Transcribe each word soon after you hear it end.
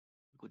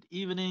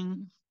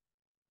evening.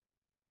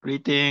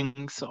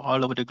 Greetings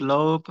all over the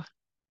globe.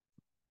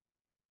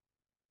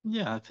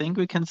 Yeah, I think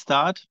we can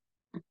start.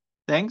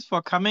 Thanks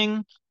for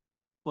coming.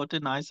 What a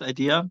nice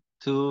idea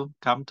to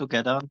come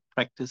together,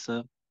 practice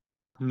a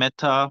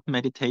metta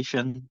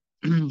meditation.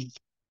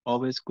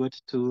 Always good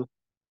to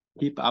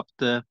keep up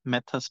the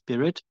metta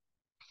spirit.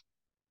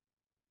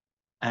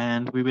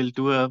 And we will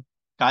do a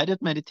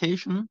guided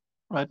meditation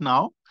right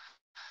now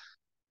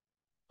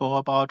for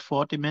about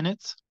 40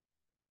 minutes.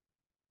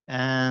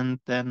 And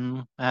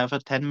then have a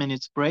 10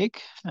 minutes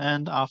break.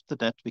 And after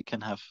that, we can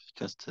have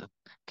just a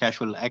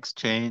casual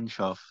exchange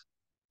of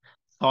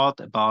thought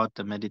about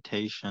the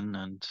meditation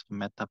and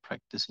metta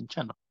practice in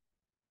general.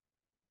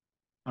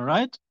 All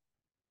right,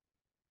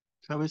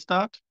 shall we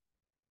start?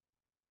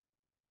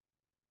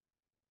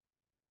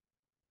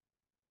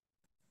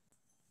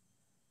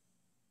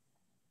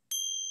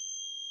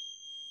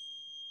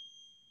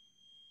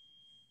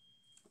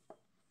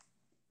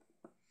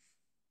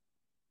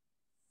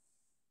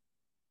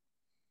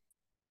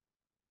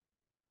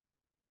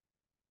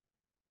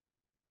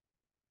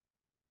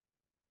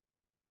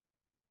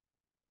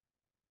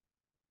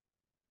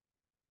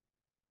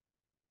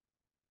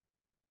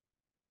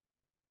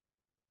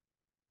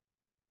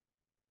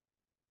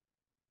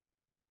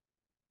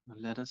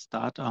 Let us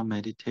start our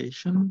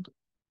meditation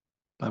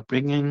by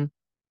bringing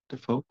the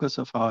focus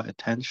of our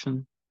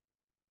attention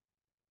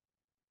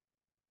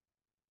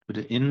to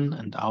the in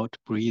and out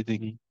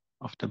breathing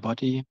of the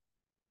body.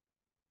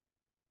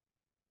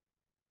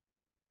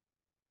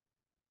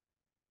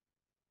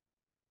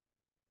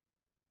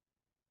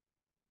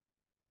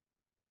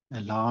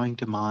 Allowing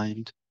the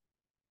mind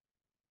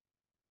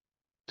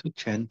to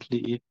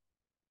gently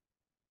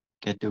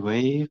get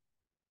away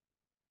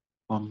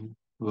from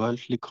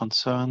worldly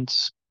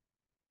concerns,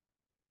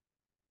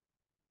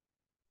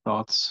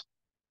 thoughts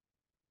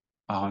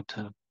about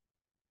a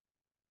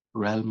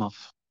realm of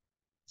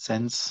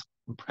sense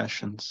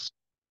impressions.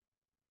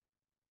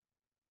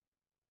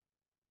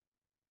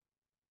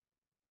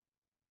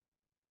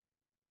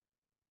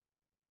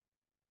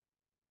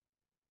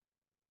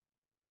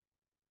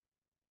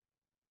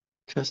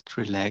 Just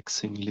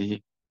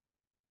relaxingly,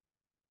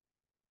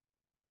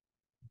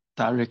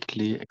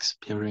 directly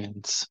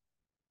experience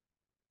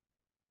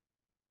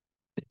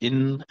the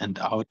in and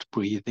out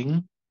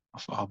breathing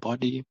of our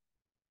body.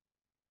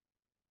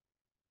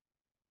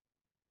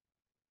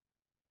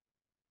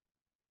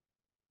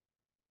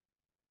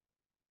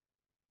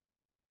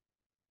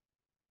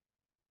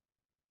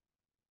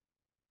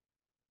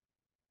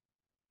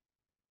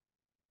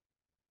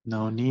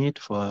 No need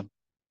for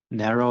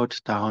narrowed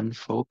down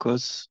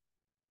focus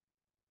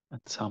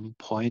at some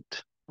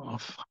point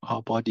of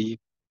our body.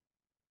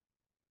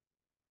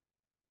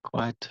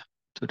 Quite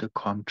to the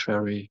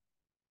contrary,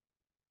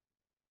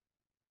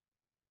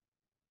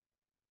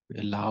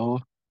 we allow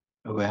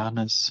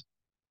awareness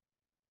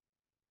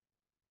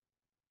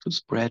to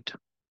spread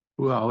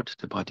throughout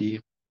the body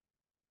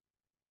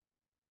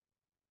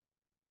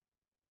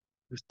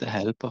with the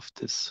help of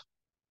this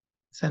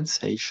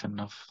sensation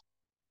of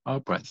our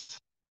breath.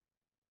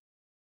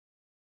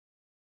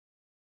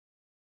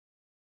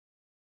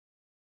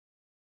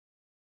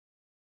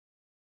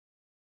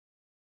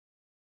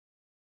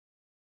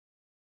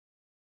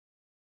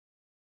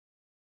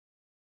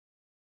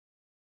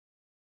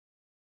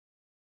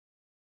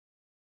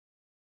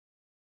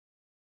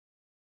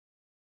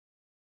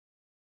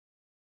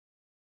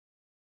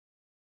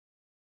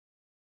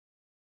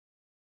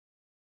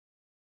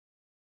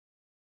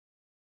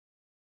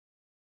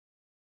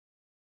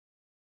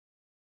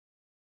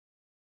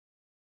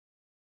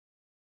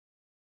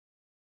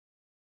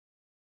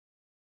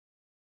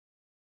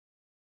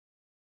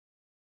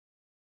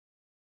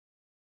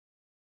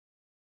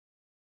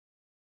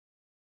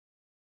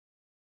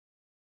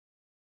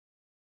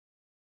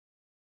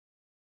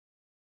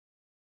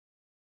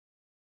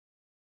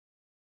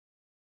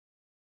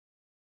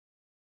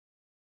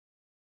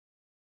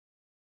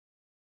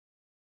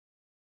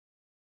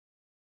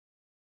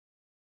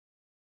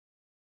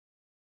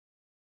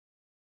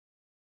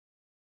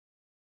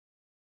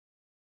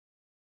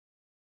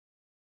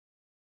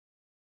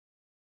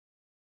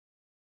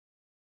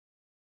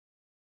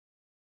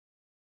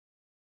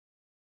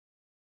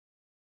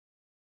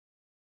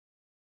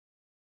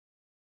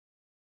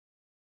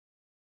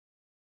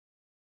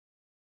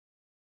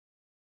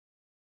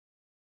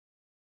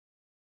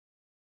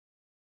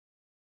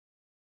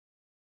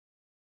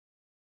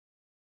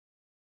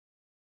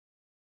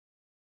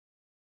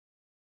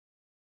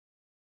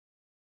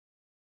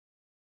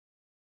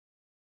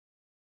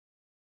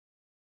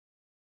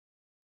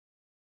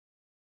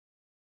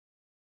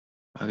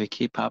 While we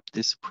keep up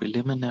this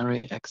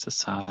preliminary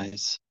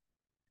exercise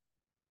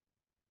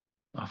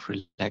of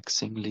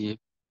relaxingly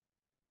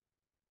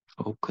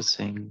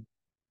focusing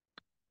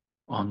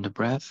on the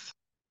breath,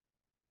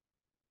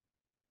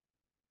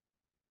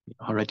 we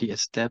already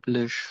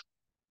establish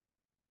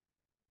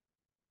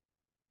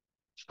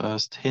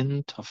first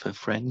hint of a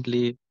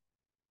friendly,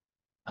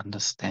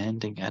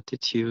 understanding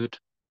attitude.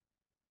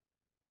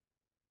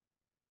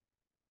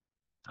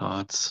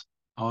 towards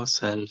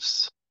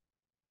ourselves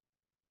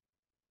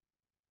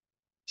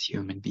as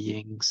human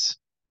beings,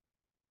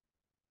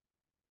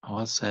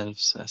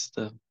 ourselves as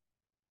the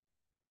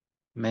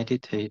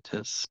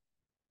meditators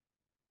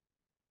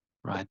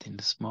right in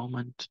this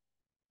moment.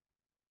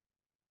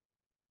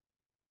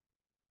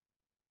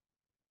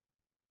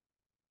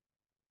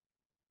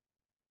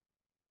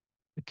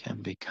 We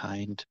can be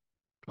kind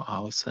to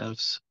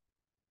ourselves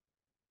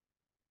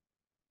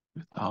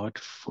without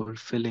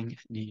fulfilling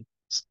any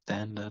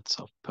standards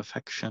of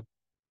perfection,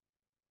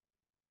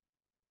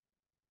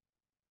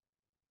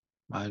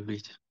 while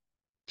we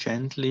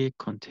gently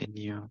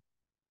continue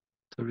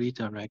to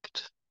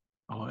redirect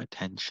our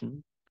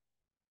attention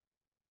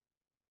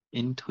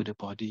into the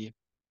body,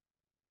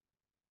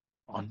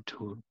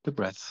 onto the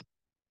breath.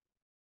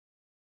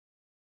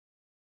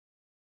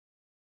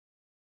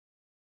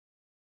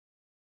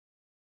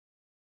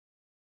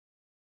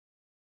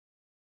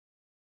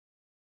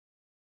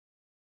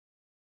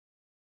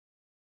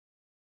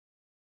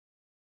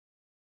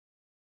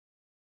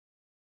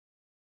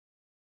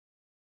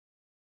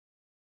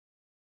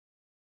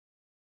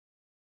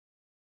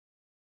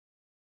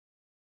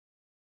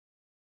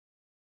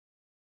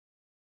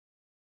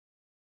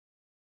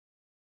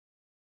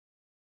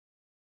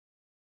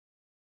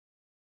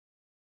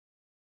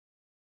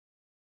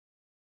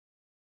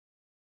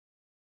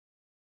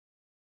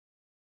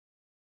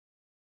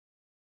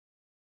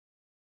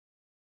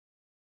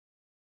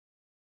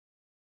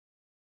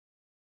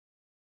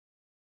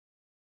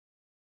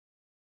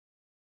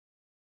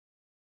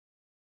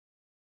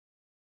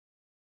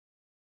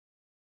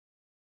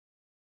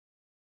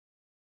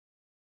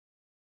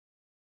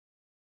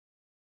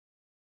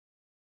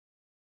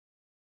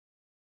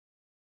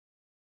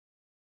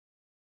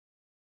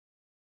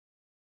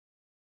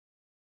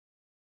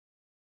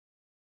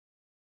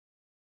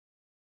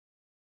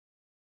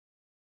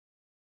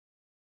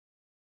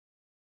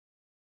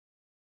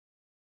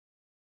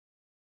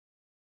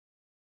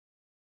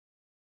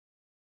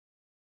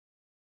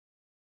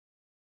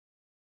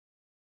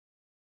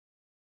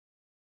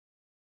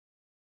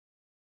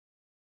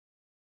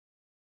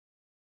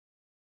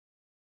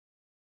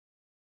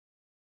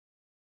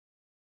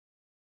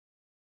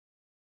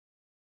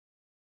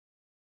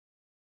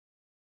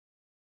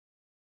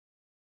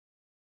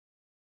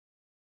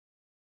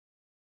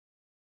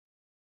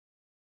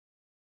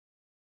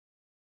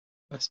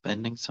 By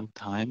spending some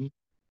time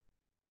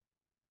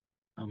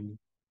um,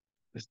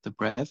 with the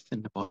breath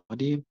in the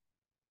body,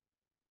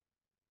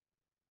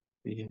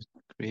 we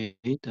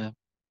create a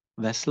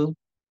vessel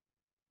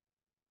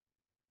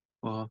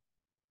for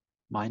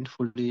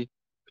mindfully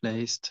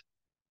placed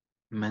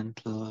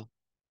mental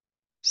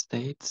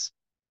states,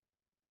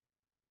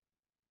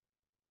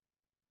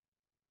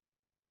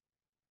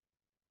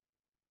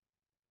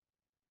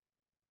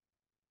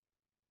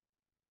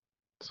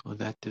 so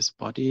that this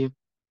body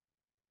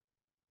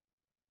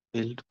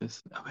filled with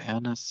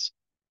awareness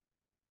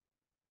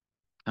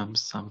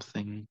becomes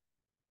something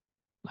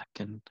like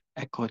an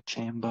echo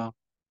chamber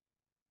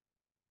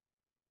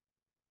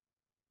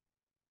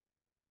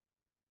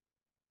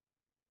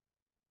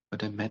for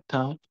the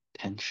metta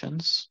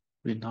tensions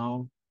we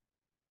now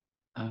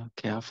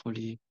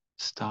carefully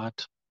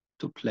start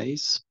to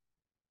place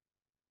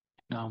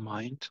in our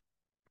mind,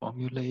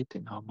 formulate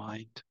in our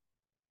mind,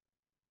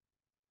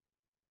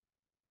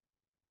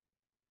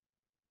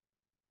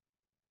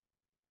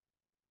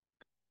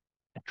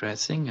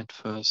 addressing at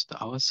first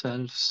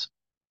ourselves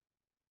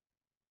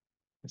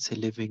as a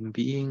living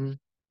being,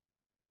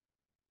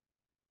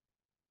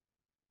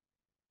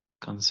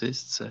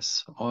 consists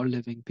as all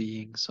living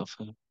beings of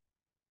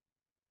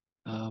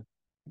uh,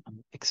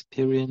 an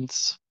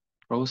experience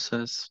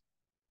process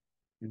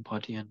in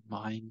body and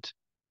mind,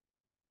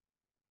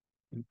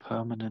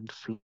 impermanent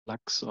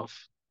flux of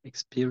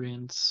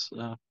experience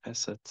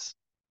facets,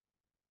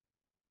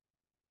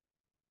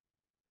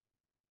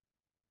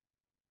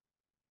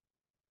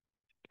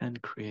 can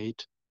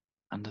create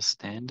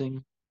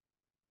understanding,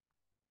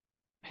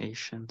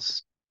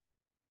 patience,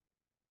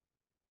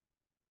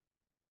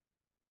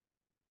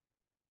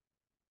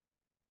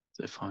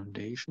 the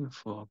foundation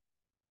for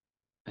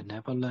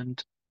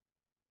benevolent,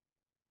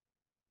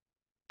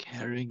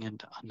 caring,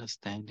 and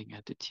understanding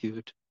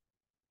attitude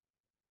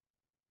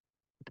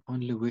that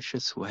only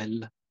wishes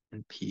well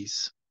and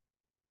peace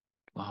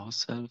to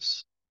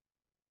ourselves.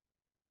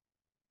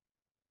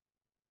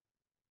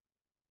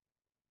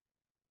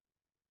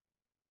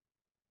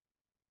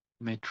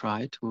 We may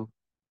try to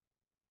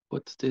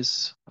put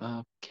this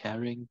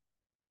caring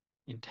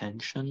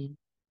intention in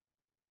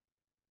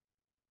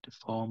the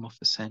form of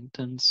a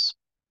sentence.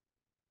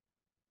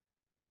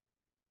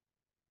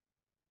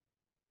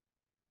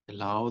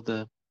 Allow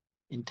the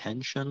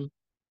intention,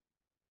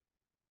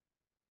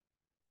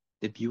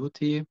 the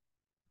beauty,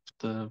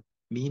 the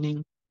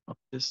meaning of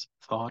this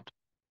thought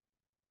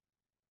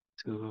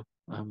to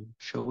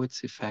show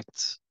its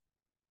effects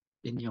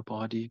in your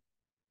body.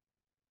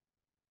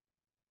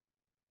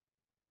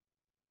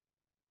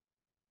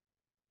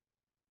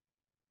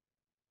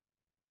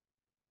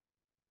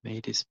 May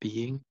this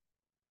being,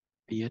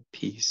 be at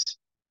peace.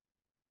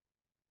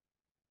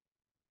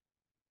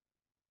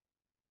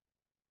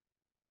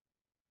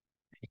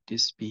 Make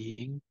this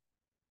being,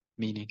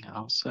 meaning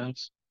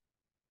ourselves,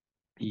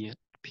 be at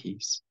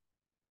peace.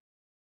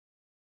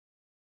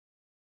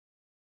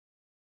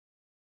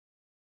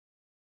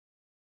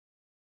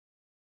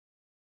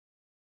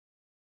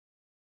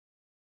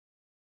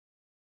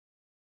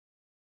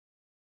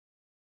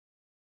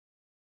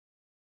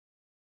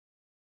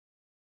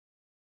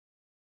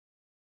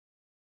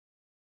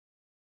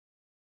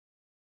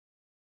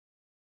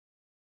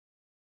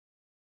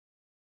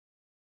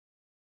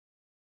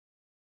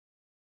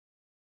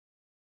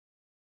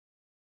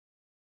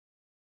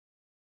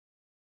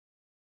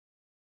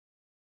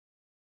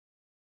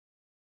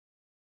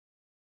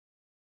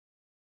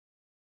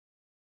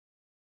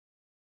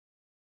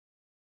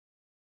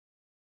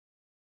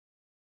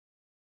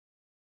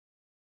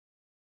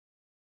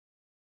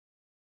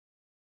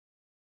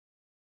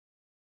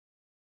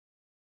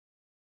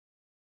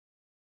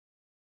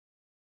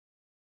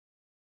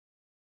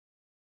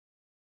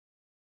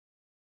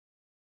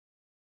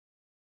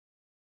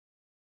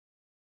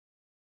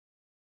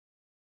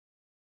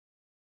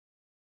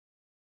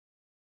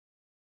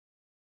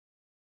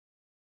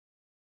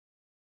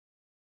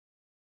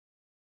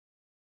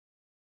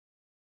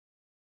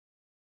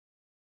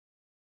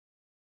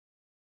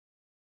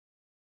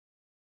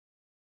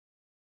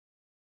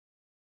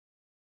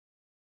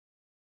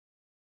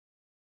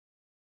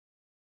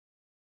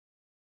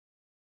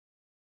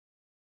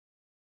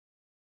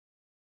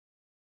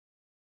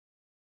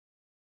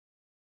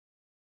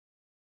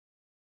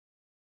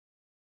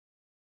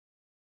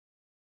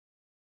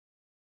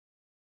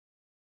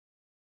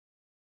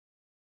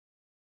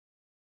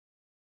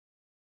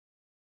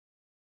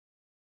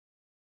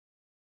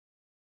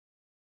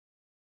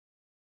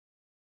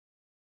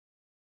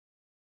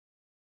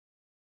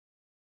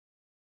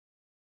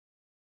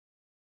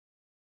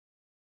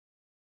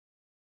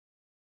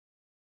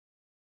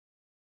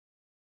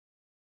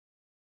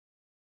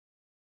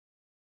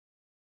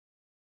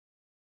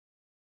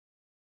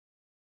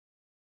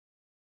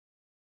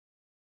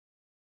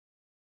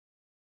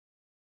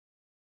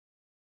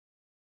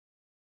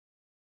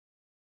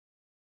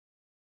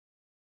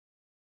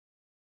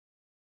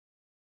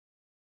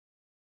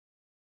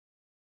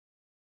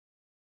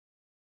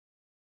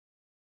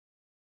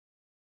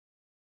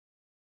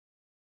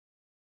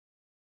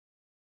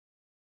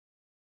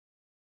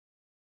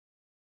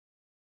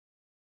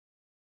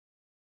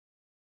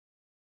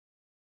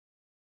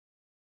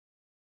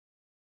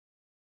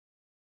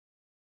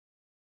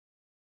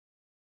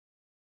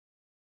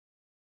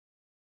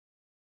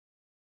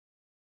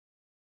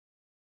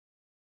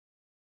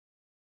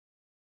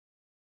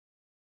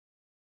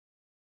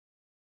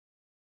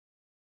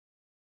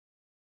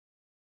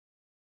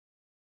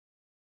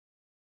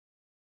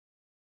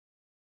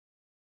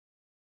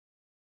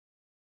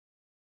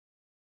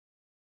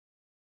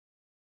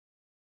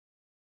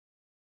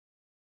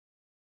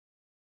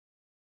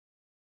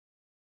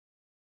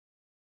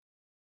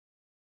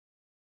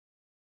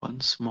 One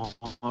small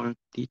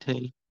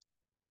detail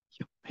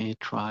you may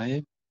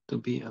try to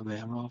be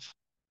aware of.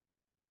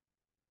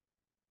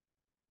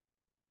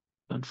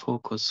 Don't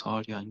focus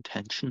all your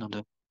intention on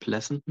the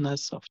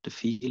pleasantness of the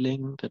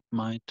feeling that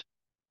might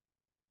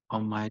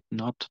or might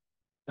not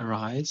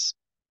arise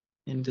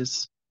in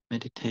this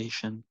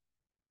meditation.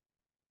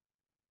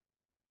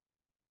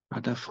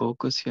 Rather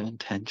focus your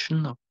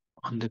intention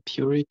on the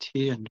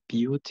purity and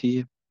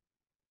beauty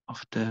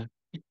of the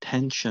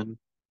intention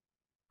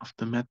of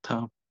the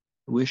metta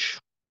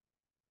wish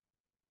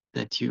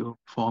that you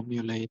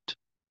formulate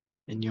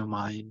in your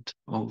mind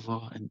over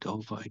and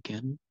over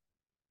again.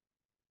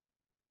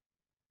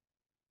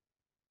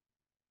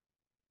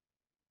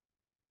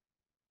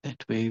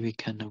 That way we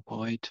can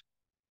avoid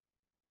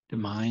the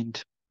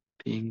mind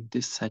being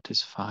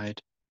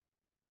dissatisfied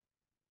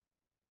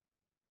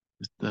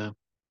with the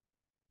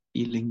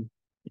feeling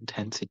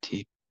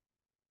intensity.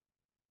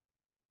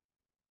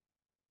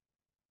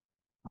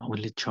 Our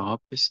only job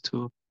is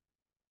to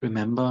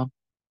remember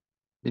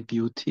the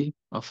beauty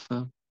of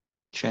a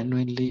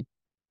genuinely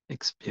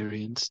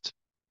experienced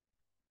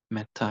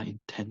metta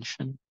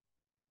intention.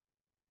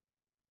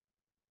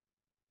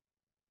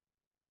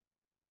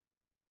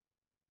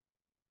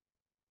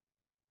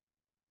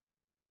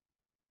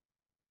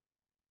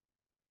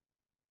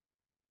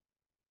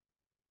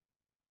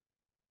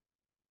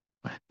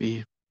 When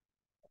we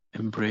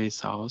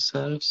embrace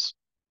ourselves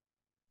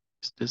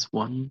with this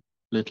one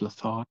little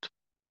thought,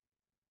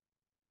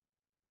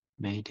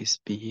 may this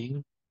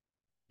being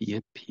be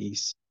at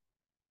peace.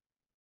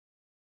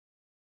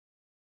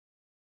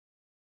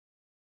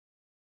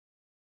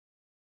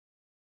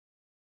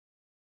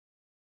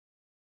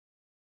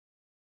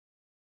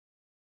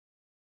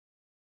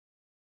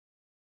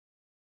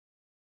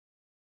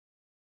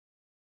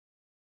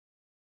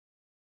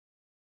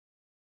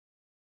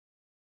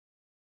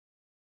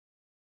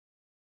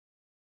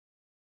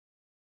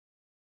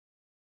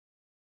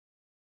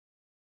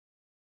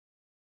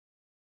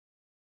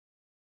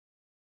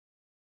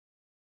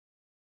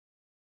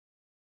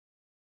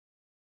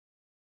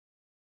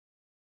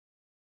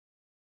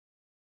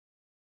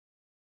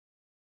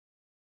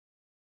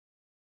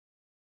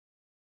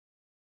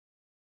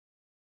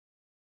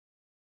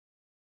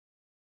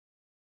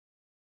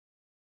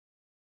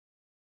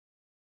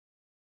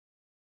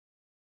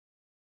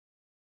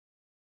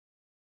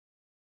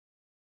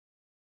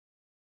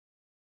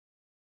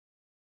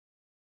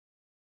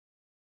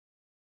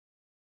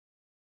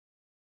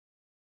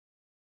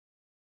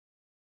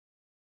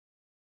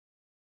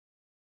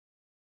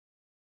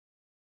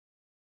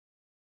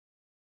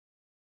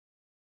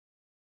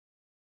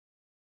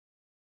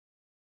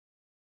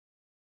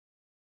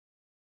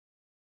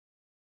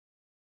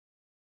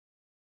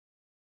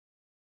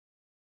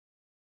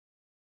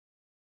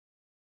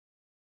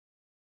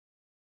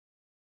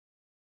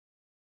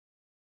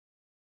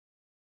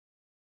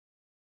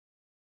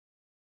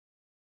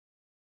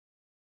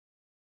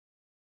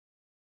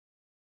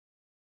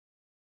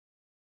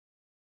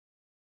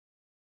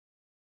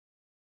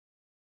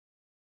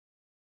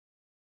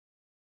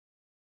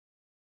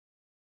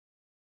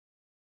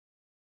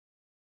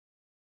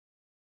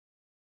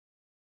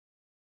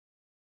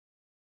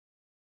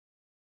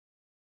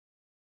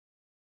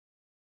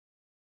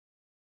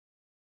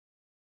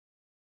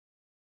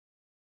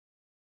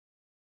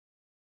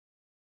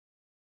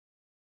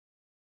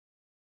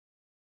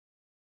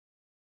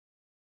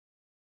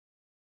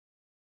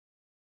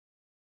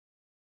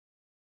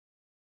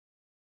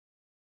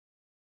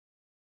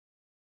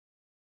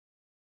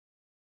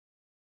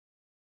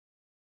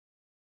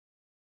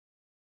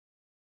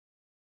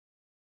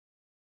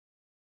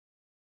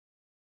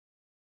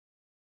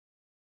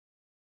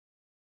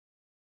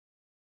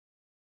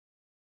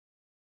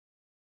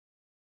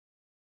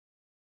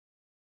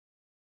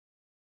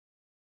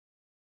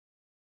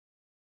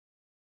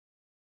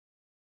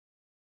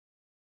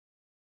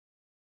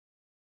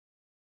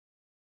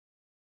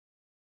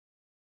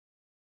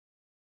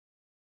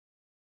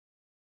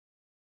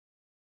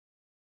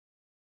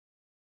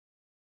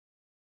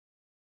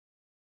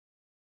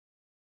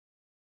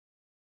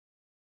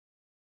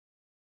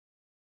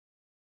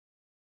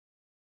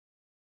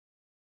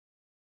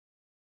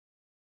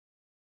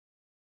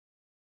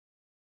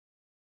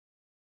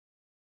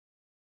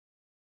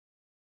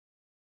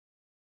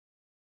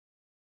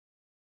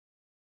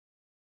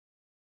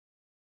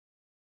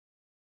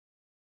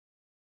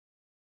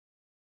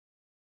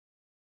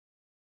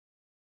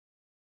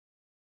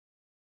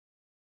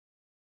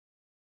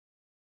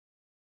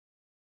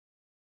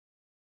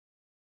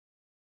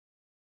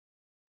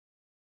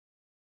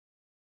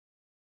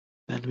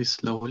 When we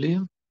slowly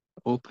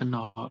open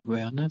our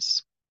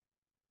awareness,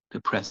 the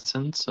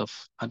presence of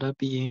other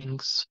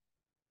beings,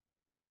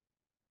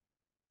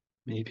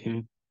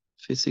 maybe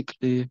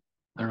physically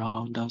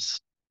around us,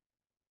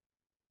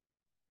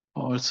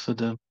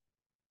 also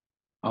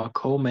our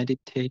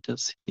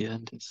co-meditators here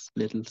in this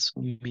little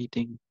Zoom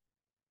meeting,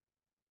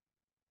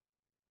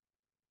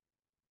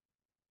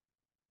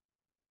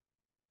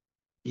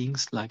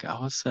 beings like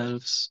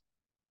ourselves,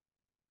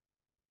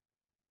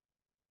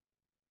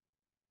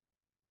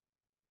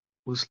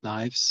 whose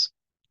lives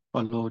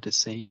follow the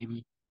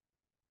same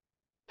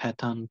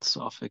patterns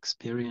of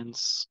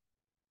experience,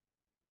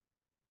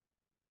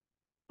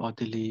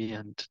 bodily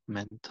and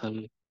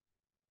mental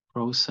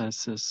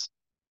processes,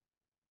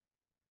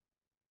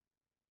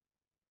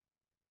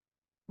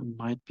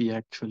 might be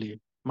actually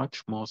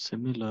much more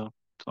similar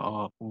to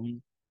our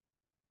own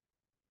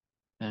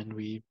than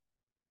we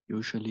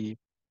usually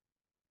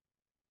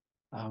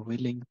are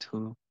willing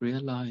to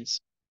realize.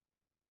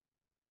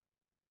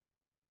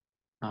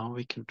 Now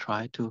we can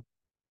try to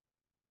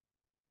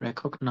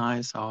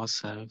recognize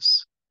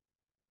ourselves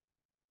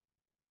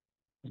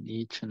in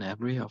each and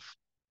every of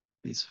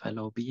these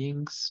fellow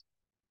beings,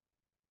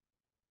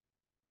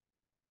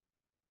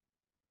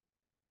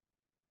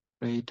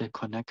 create a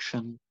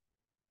connection,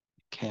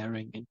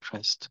 caring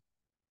interest,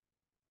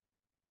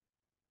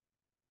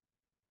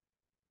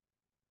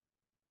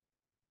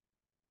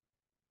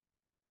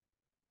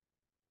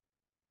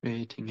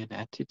 creating an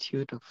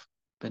attitude of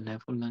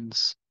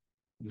benevolence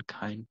and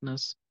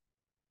kindness,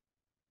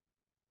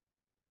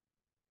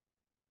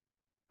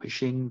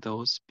 wishing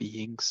those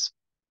beings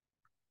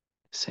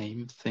the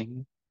same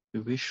thing we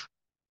wish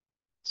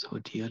so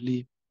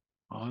dearly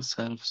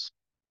ourselves.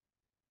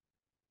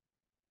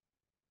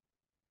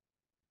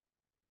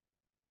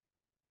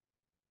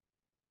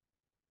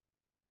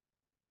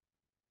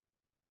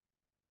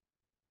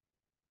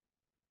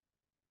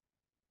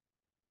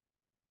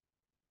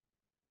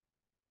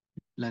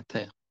 Let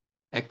the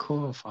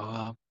echo of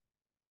our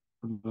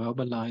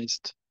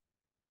verbalized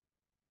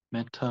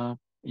metta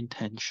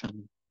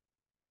intention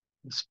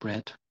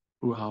spread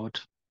throughout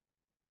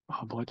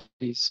our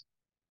bodies,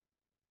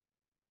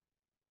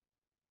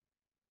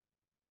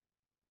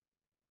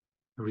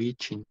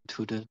 reach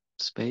into the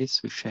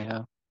space we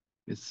share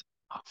with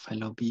our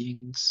fellow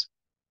beings.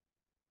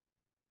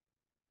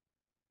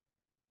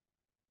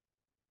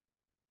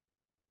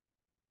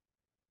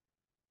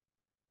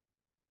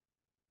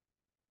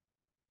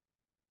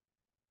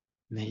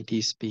 May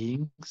these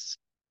beings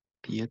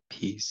be at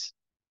peace.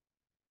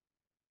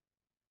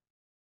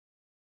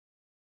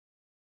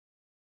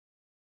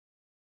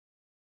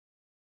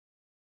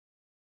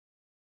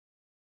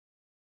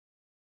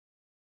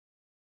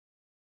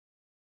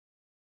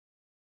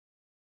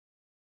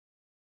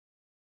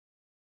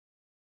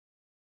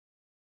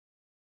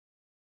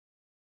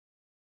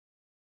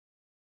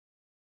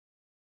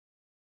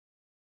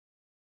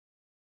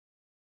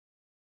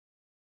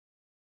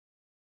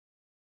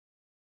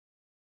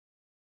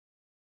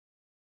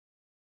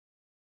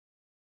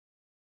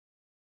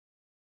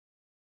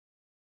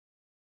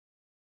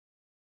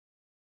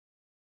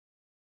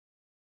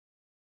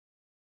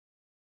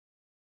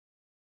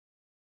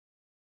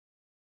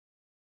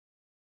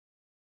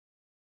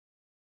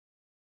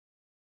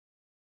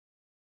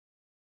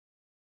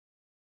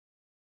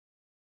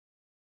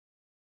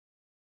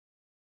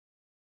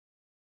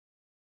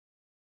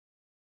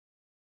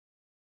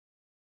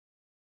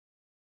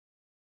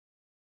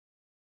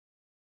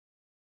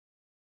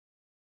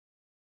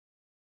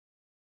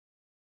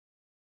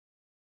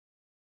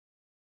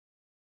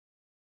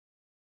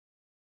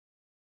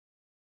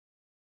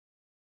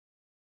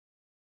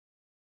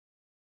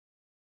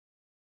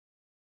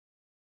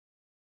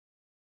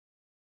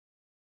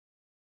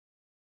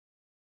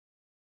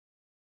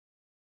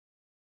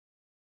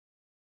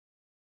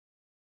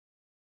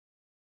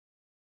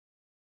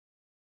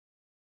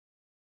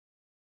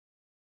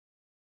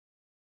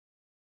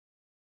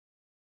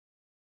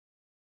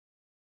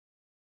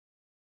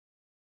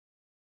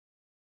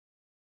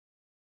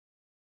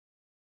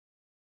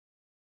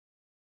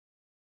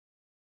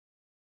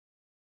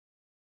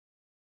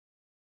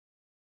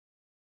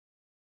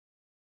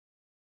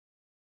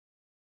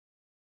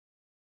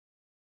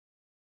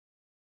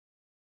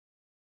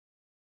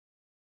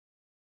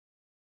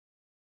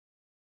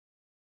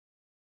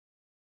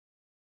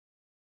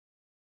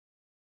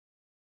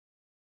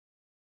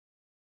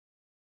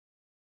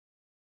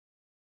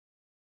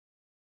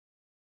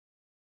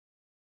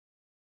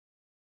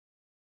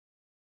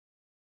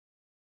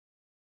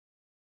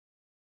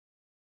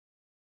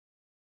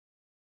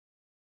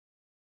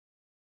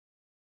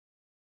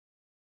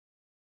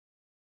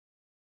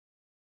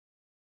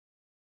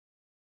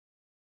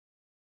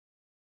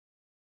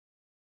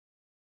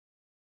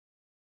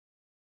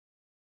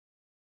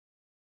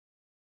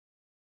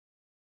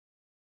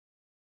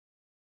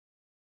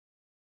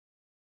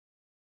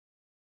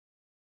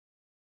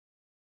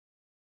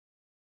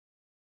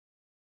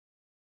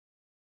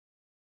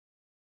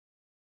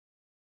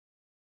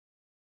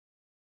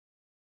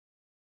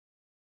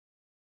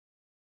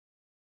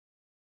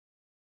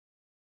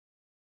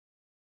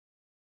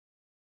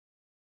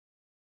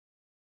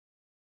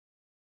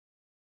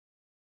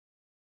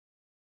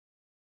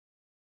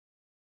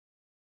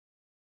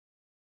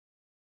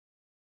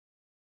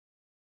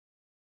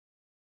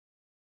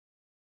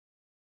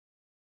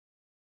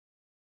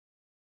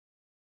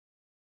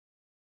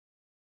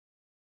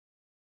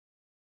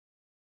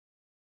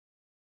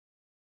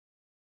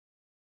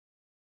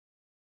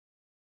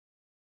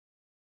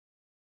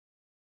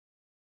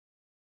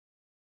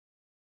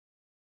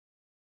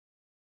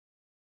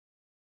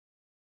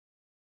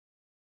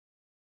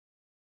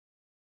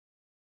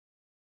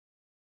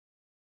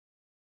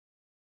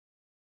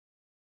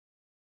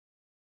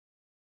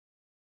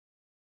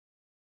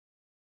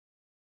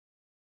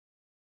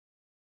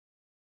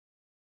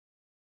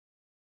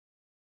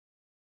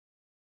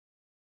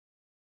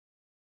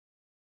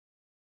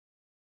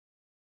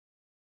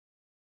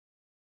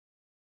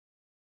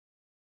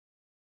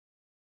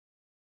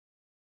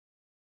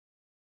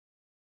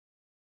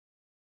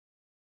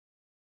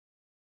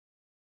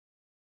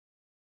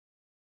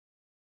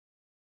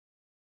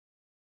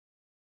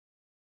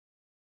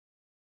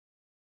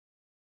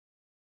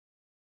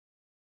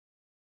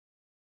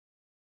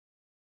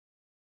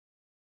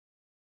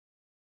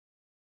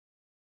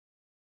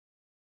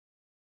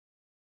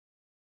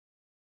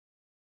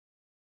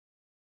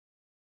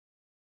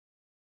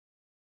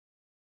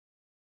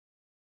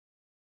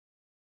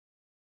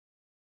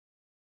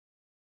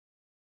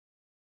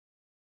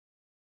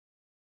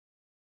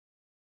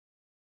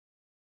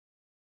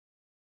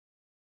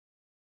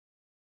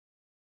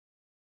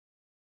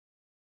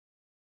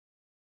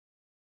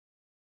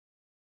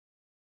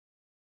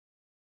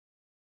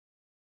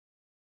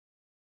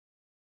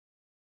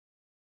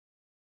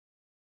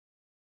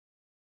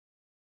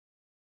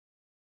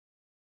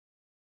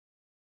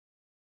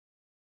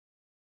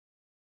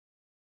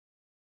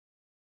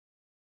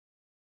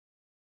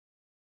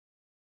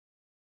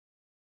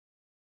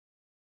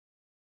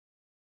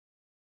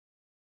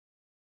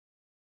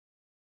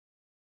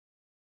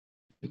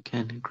 we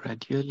can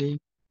gradually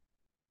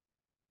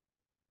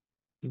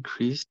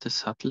increase the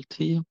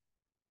subtlety,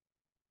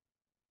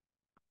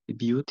 the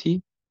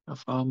beauty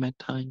of our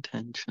metta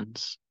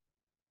intentions,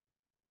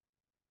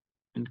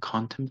 and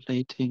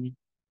contemplating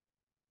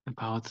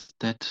about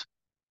that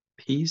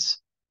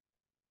peace,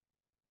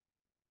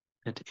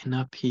 that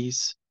inner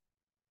peace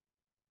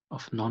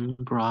of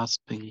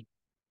non-grasping,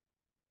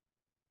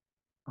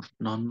 of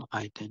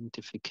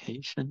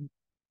non-identification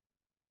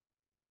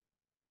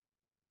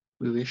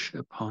we wish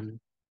upon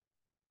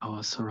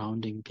our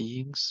surrounding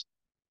beings.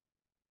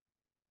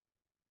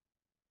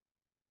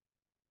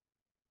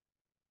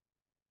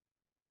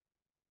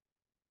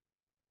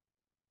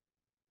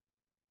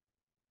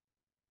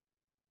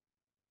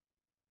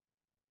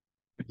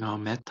 In our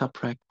metta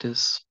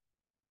practice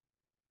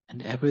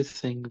and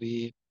everything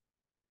we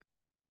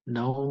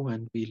know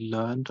and we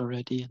learned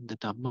already in the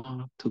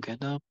Dhamma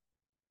together,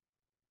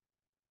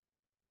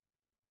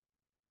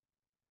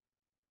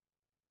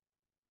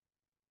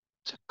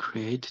 to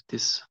create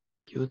this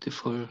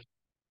beautiful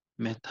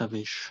metta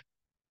wish,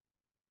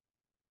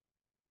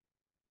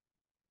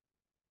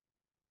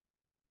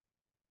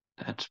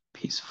 that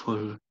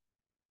peaceful,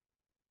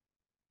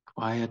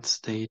 quiet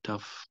state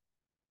of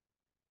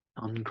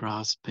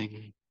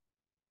non-grasping,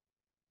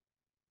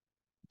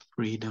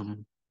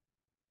 freedom,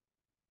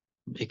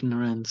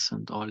 ignorance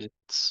and all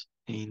its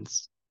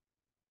pains.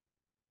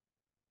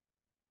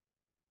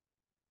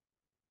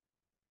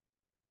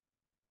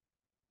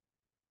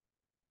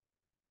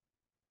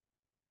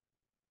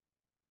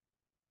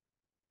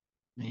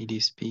 May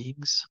these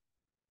beings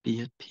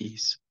be at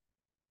peace.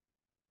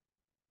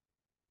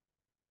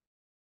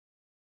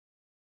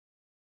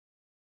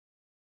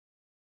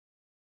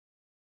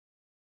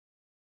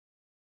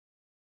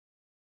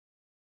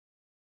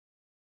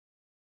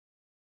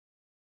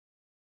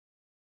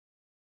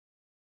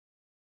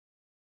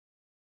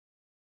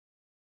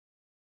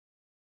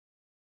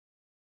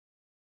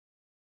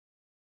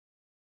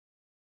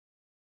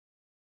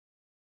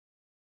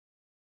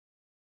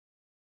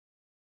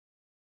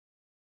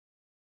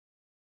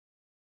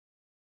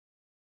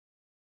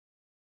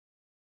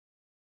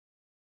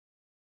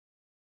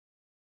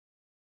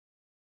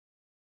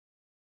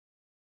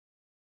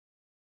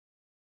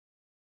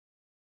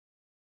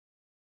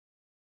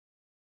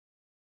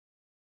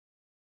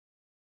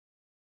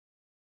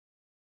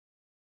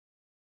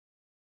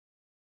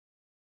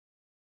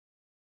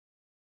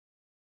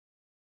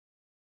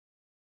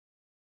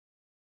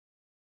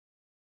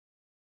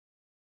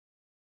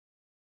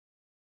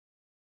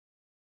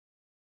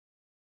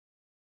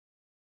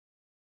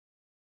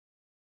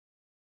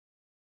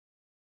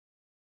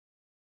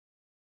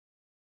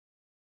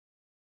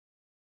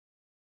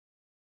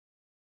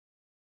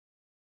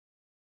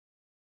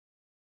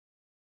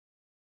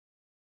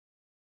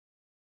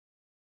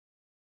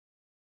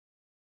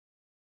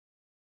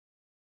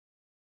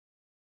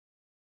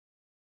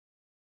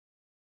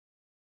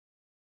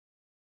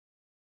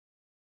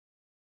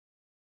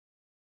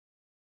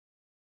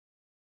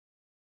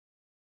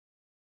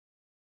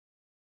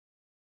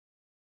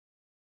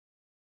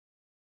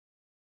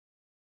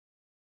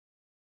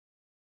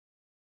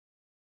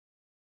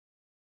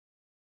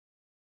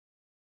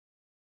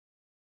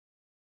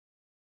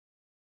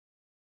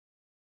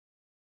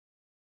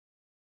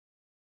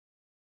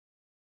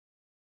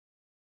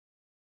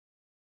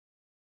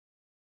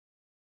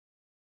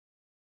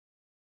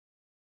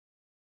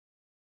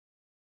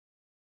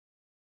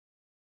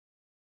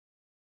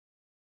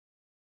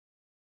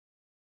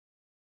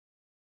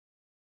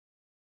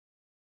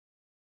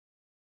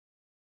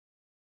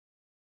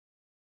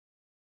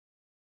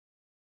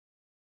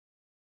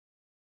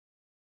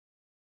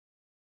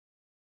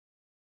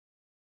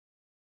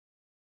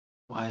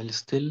 While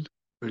still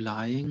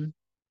relying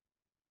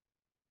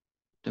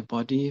the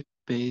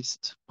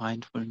body-based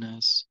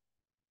mindfulness,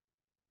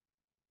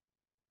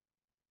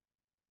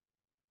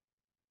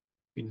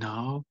 we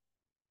now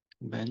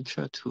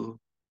venture to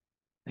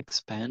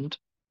expand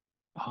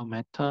our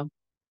metta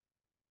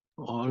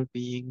to all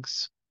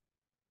beings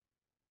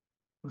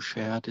who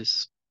share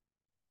this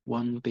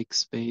one big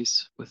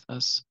space with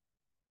us,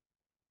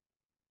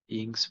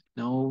 beings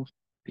we know,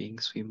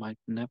 beings we might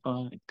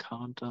never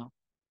encounter,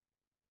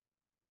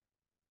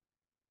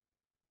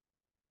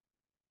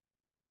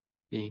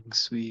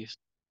 beings we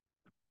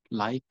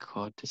like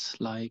or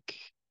dislike,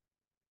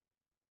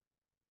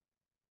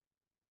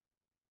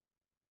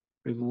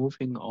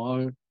 removing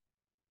all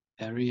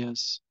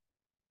barriers,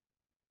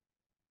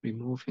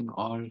 removing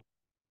all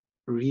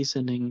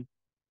reasoning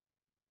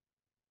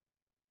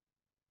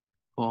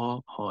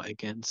for or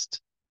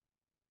against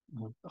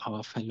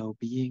our fellow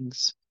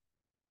beings,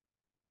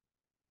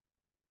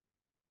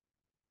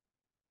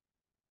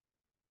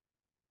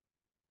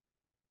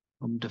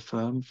 from the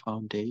firm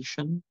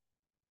foundation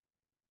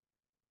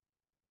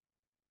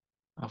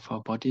of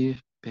our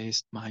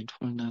body-based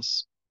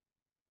mindfulness.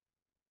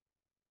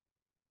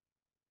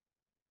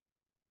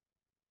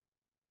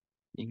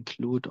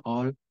 Include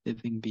all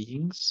living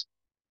beings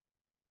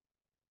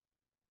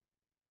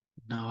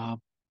in our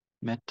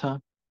metta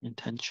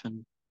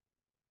intention.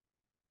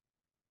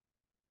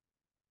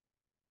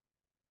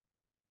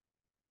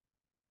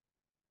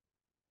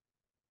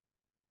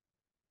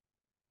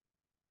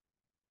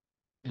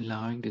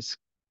 allowing this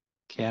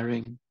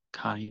caring,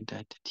 kind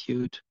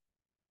attitude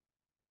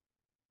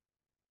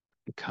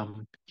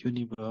become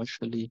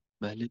universally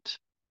valid.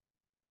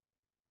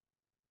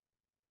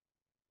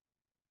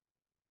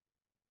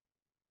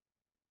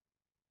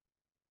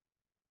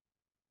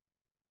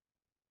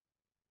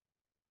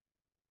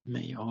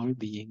 May all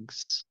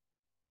beings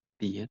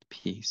be at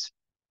peace.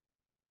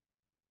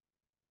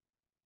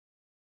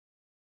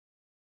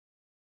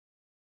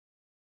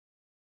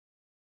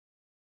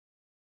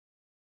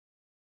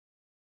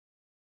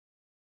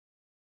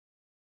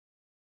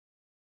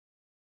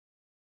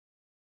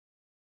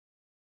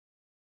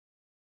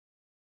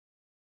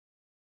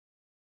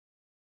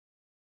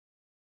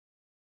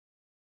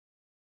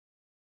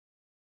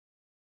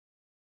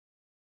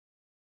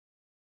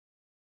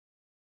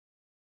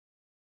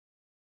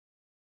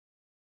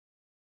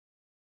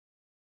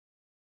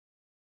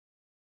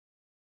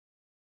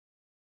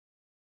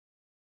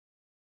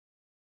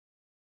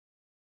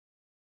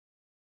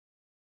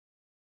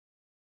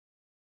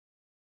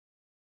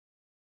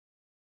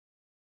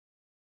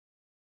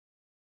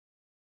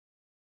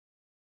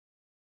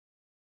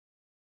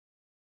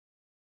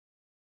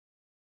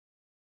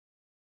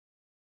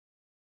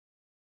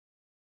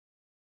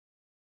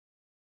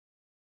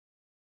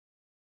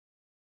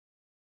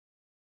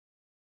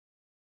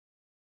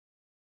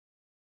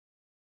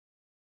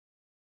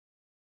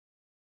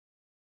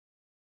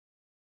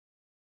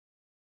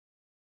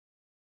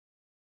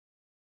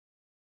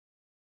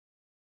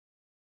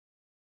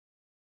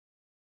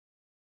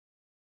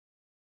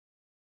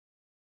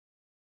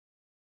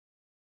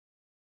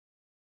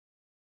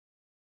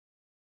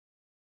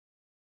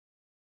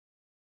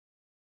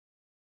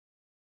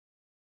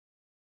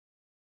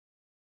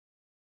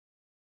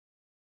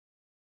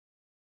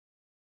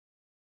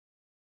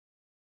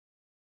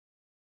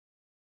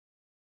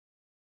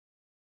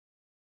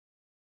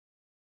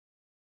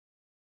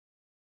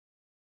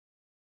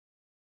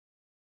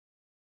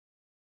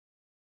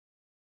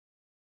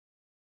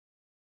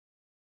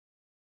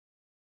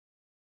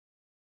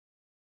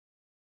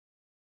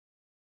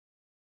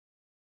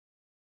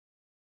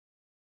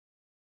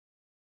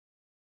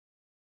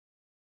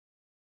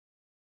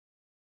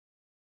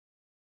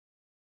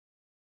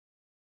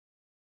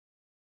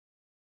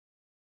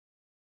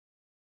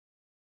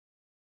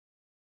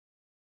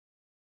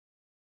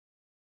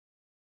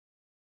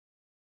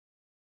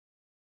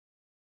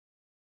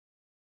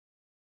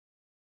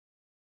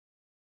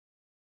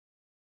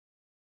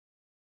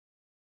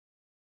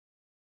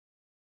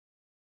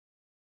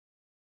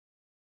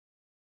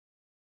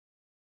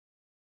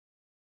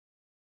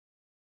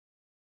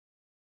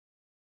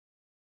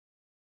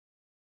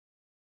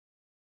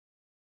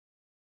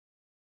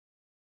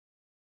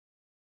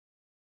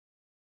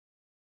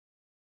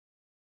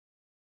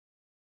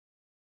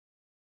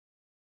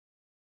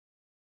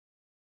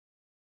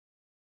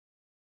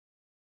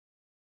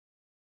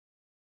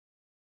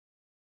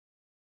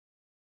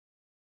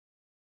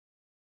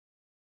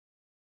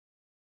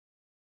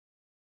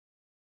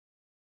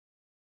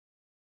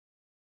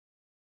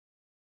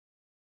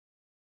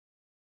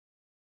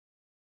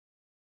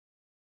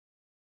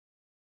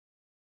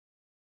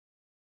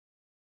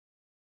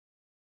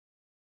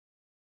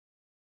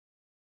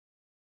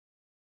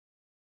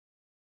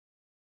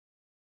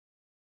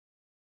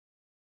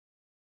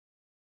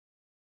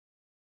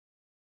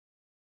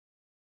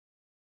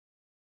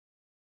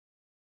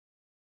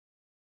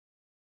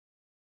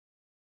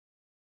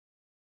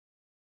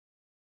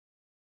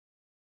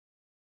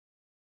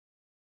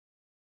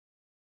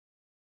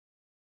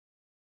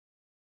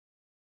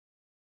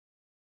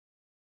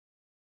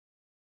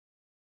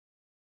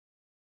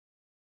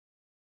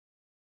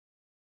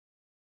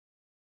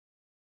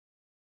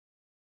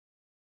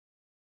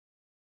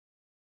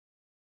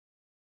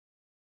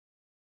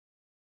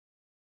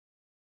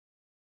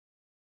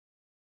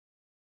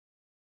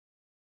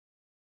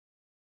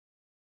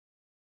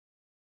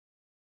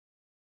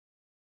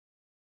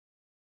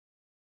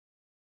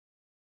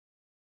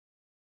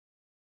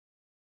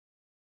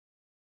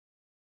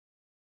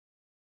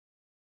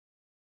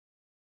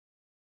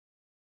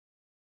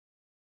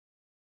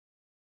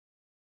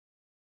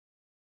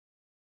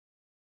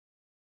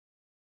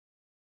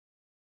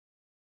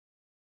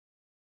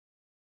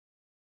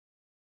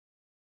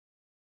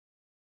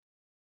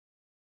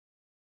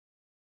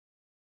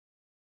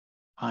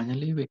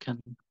 Finally, we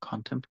can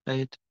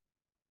contemplate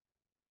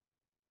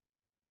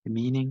the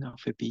meaning of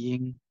a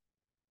being,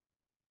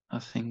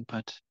 nothing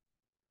but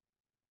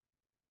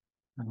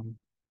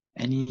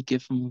any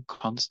given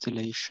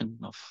constellation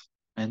of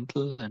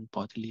mental and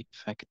bodily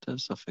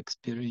factors of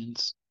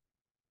experience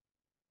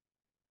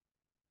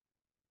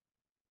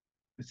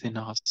within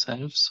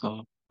ourselves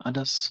or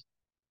others.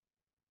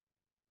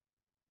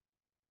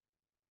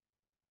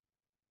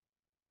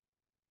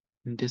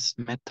 In this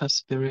metta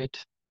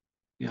spirit,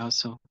 we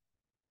also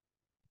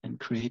can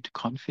create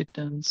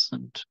confidence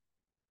and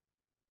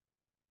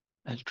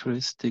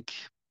altruistic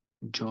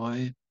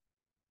joy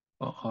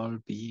for all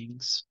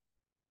beings.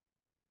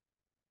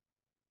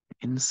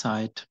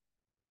 Insight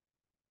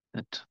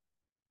that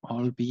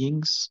all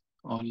beings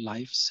all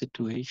life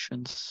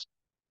situations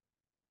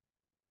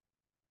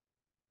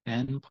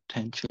can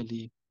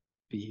potentially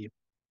be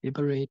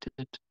liberated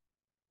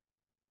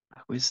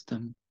by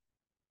wisdom,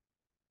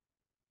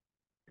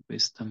 the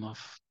wisdom of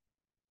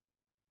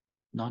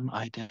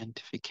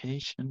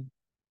non-identification,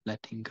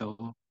 letting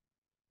go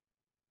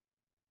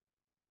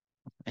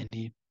of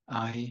any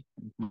I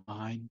and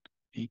mine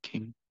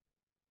making.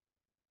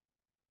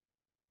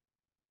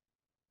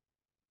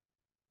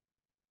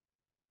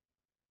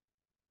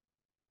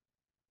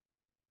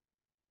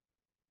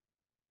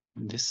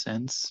 In this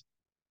sense,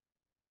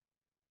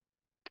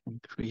 can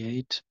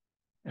create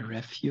a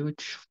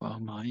refuge for our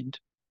mind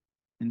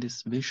in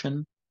this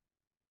vision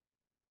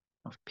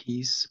of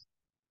peace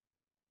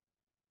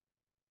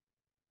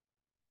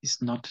is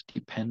not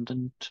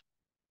dependent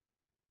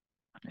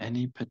on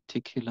any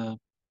particular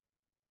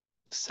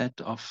set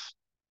of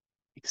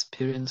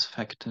experience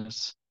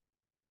factors.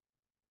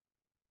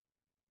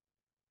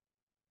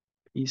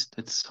 Peace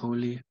that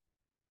solely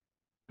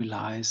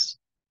relies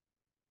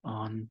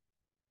on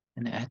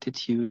an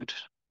attitude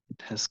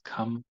that has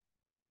come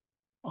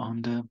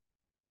on the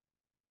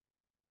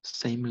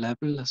same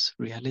level as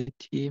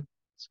reality,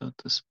 so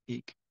to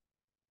speak.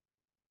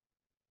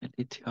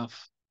 Reality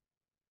of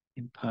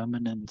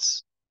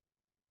impermanence,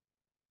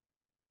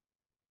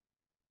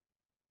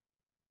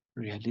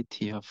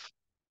 reality of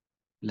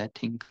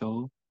letting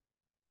go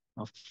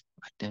of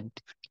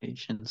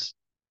identifications.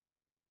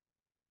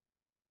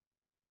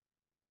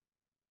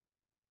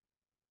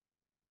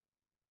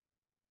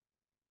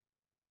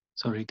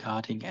 So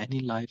regarding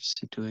any life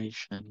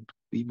situation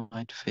we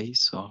might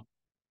face or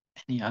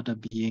any other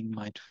being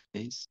might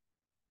face,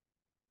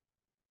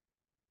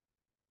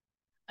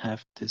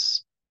 have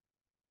this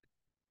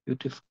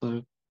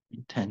beautiful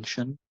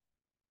intention,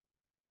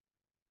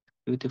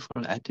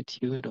 beautiful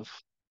attitude of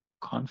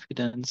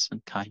confidence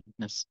and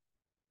kindness.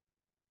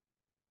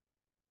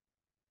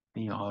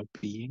 May all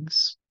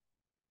beings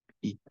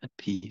be at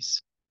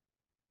peace.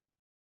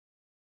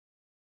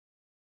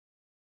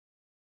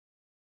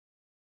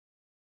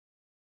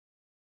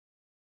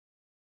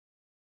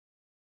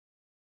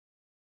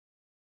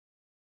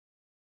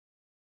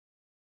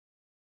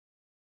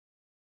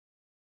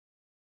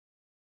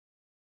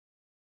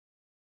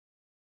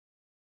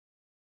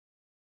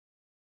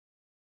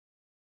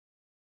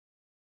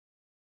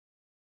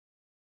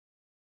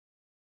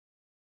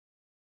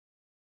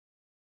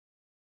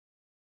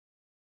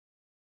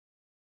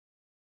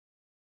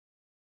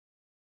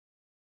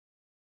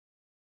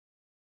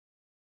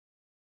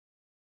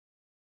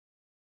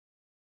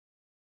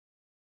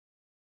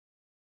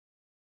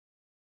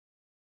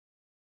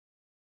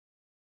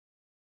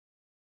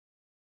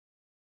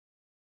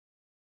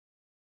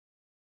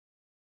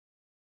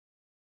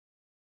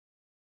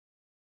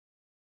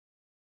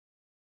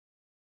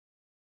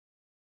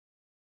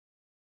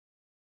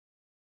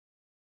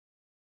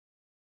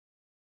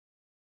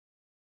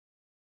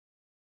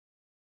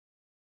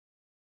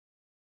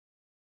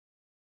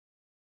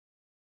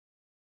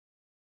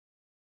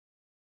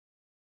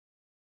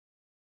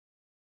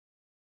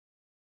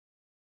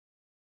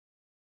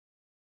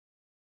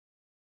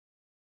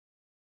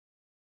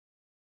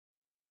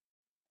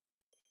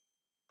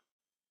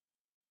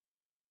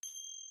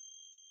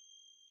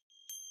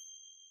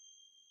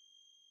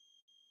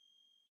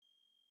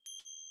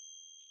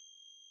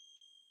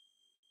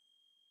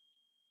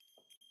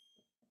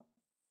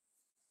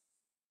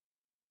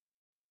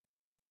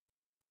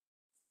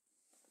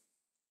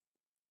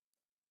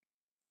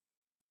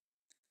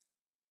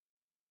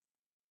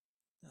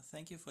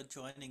 Thank you for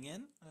joining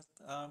in at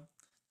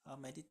our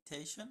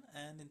meditation,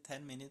 and in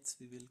 10 minutes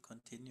we will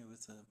continue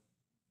with the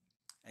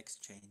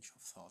exchange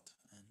of thought,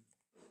 and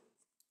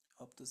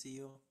hope to see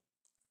you.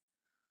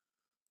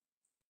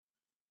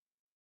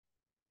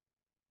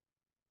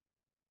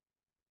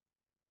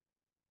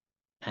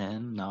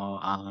 And now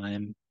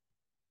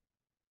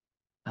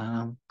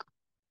I'm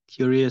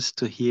curious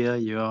to hear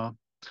your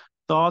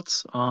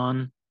thoughts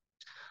on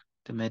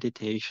the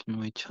meditation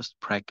we just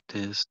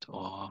practiced,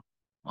 or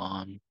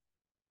on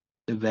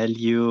the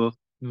value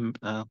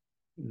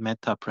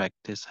metta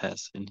practice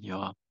has in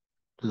your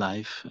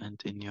life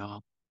and in your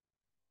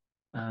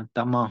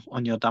Dhamma,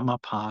 on your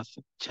Dhamma path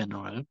in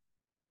general.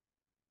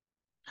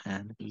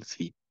 And we'll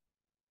see.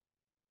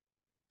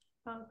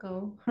 I'll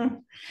go.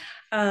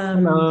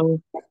 Hello.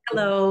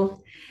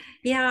 Hello.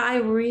 Yeah, I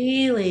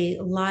really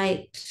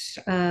liked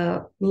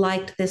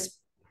this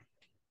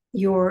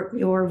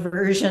your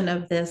version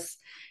of this.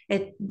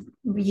 It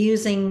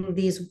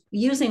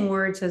using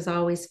words has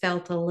always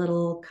felt a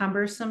little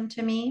cumbersome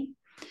to me.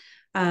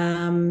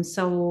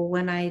 So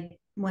when I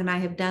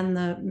have done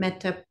the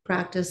metta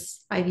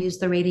practice, I've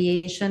used the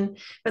radiation,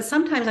 but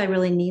sometimes I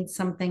really need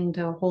something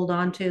to hold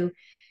on to.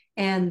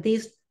 And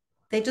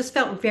they just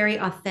felt very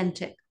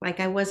authentic, like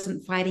I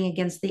wasn't fighting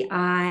against the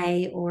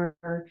I or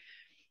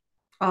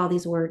all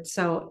these words.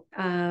 So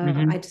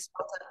Mm-hmm. I just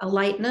felt a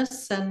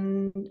lightness,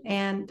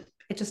 and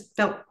it just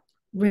felt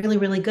really,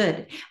 really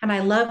good. And I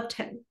loved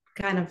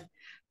kind of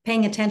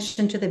paying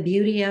attention to the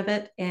beauty of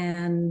it,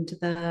 and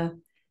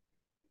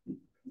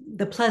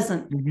the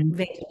pleasant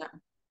Vedana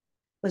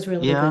was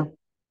really Yeah. good.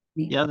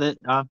 Yeah,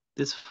 that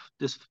this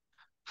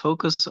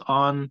focus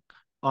on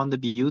the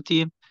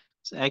beauty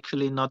is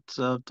actually not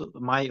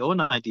my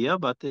own idea,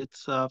 but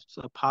it's a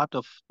part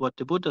of what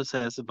the Buddha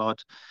says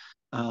about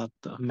the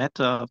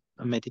metta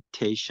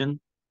meditation.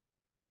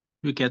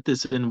 We get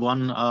this in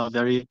one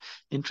very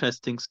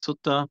interesting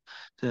sutta,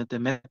 the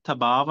Metta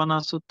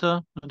Bhavana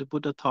Sutta. The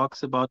Buddha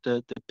talks about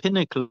the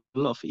pinnacle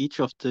of each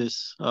of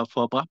these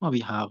four Brahma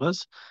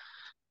Viharas.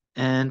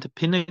 And the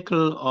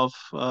pinnacle of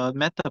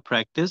metta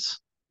practice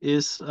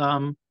is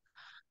the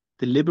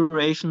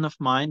liberation of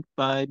mind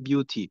by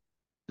beauty.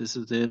 This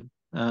is the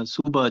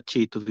Subha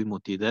Chetu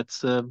Vimutti.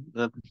 That's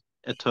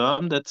a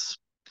term that's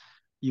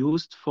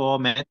used for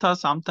metta,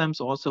 sometimes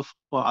also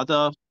for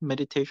other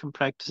meditation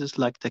practices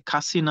like the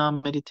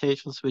Kasina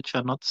meditations, which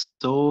are not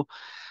so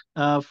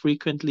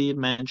frequently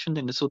mentioned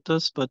in the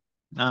suttas, but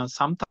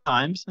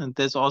sometimes. And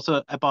there's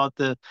also about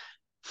the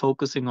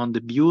focusing on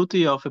the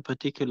beauty of a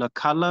particular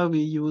color we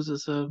use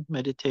as a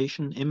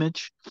meditation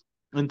image.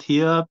 And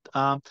here,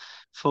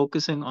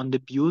 focusing on the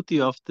beauty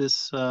of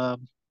this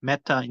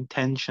metta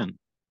intention,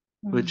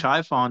 which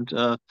I found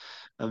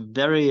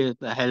very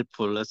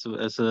helpful as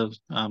a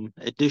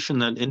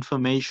additional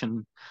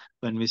information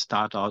when we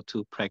start out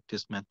to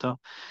practice metta,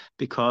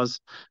 because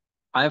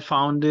I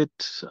found it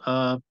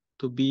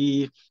to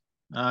be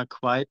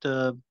quite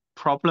a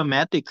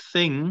problematic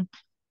thing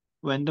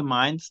when the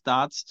mind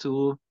starts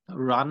to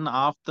run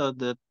after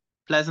the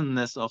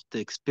pleasantness of the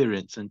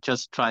experience and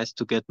just tries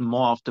to get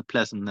more of the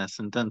pleasantness.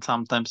 And then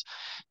sometimes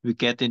we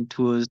get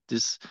into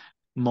this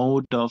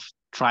mode of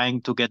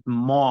trying to get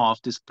more of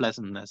this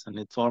pleasantness. And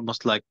it's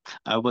almost like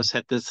I always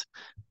had this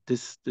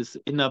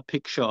inner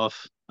picture of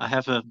I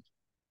have a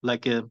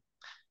like a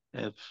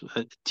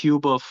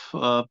tube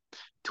of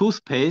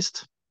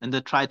toothpaste, and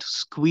they try to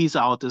squeeze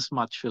out as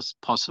much as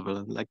possible.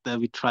 And like that,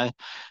 we try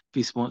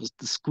to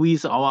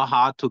squeeze our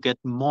heart to get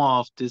more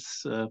of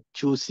this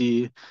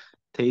juicy,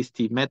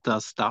 tasty metta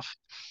stuff.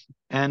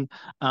 And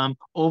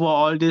over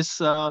all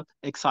this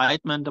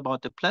excitement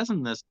about the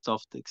pleasantness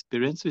of the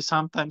experience, we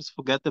sometimes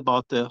forget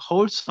about the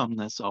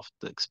wholesomeness of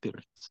the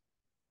experience,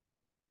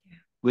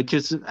 which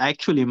is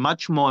actually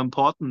much more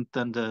important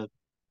than the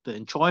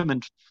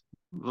enjoyment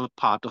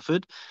part of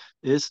it,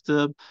 is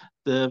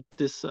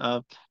this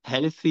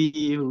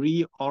healthy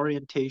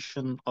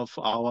reorientation of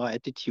our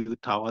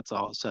attitude towards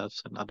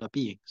ourselves and other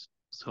beings.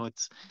 So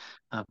it's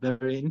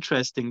very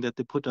interesting that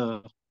the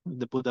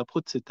Buddha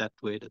puts it that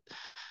way.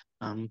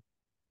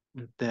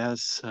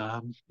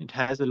 That it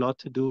has a lot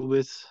to do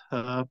with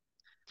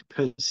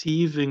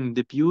perceiving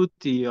the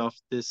beauty of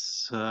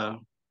this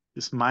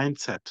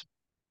mindset.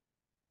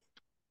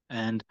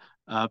 And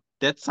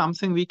that's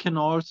something we can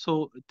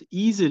also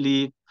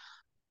easily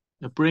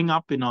bring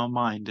up in our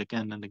mind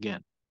again and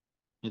again.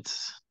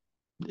 It's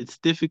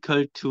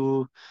difficult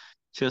to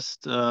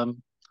just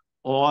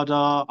order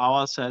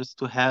ourselves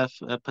to have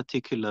a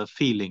particular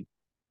feeling.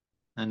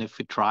 And if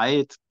we try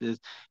it, it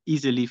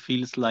easily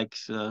feels like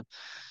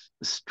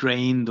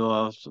strained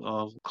or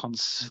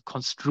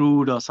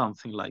construed or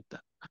something like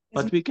that.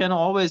 But we can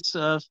always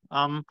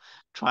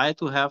try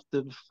to have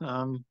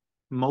the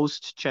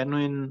most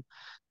genuine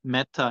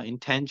metta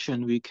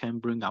intention we can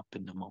bring up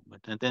in the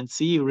moment, and then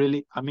see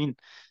really, I mean,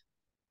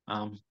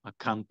 I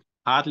can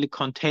hardly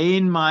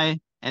contain my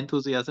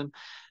enthusiasm.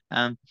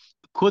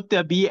 Could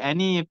there be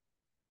any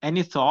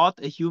thought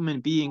a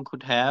human being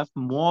could have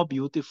more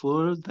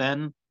beautiful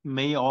than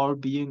may all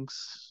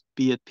beings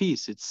be at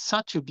peace? It's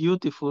such a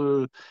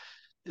beautiful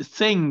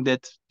thing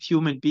that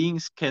human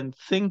beings can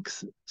think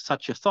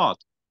such a thought.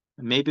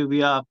 Maybe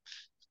we are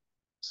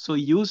so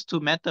used to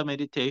metta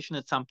meditation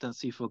that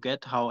sometimes we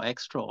forget how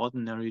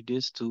extraordinary it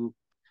is to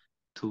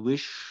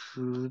wish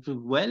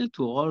well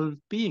to all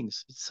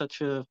beings. It's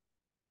such a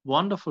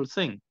wonderful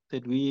thing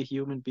that we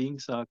human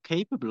beings are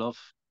capable of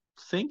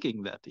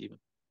thinking that even.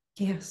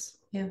 Yes.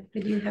 Yeah.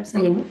 Did you have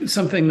something? Well,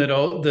 something that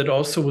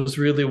also was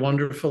really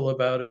wonderful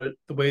about it,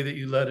 the way that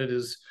you led it,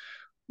 is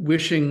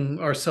wishing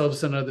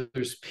ourselves and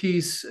others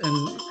peace.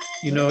 And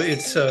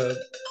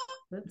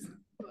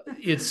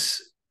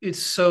it's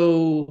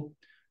so,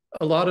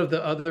 a lot of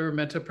the other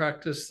metta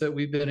practice that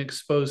we've been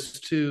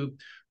exposed to,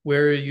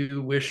 where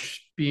you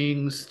wish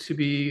beings to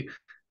be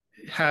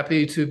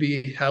happy, to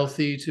be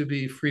healthy, to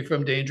be free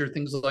from danger,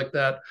 things like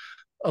that,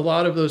 a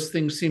lot of those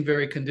things seem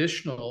very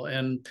conditional.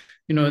 And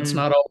it's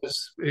not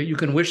always, you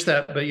can wish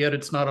that, but yet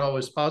it's not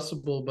always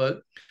possible.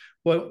 But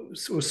what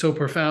was so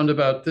profound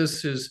about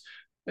this is,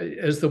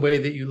 as the way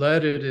that you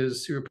led it,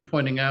 is you're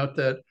pointing out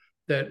that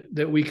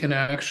we can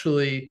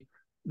actually,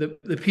 the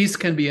peace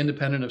can be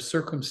independent of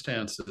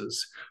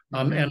circumstances,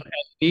 and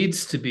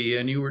needs to be.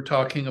 And you were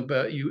talking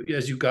about,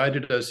 as you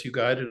guided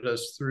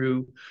us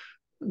through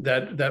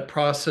that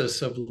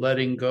process of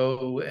letting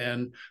go,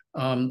 and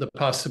the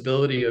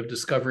possibility of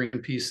discovering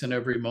peace in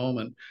every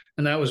moment.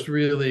 And that was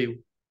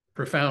really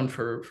profound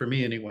for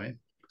me anyway.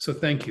 So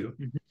thank you.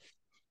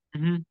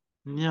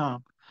 Yeah.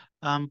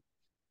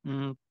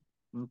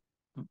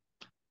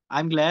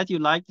 I'm glad you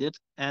liked it.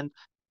 And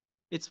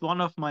it's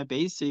one of my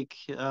basic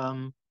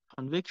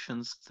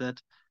convictions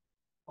that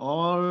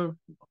all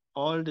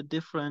the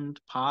different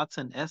parts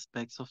and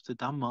aspects of the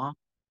Dhamma,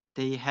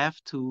 they have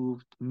to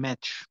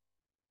match.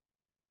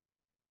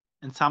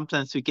 And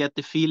sometimes we get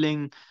the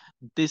feeling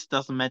this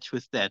doesn't match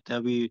with that.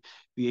 We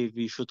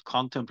should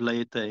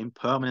contemplate the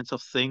impermanence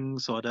of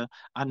things or the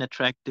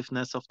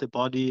unattractiveness of the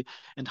body,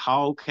 and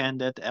how can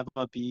that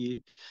ever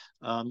be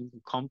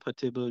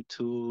compatible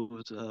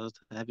to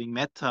having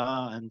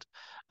metta? And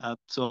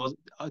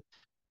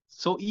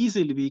so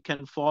easily we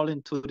can fall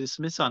into these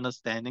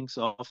misunderstandings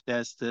of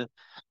there's the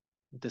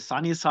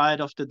sunny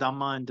side of the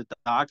Dhamma and the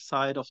dark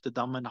side of the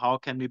Dhamma, and how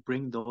can we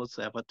bring those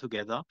ever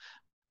together?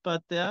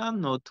 But there are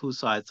no two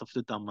sides of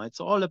the Dhamma. It's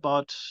all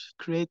about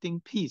creating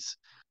peace.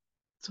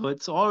 So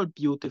it's all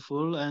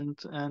beautiful and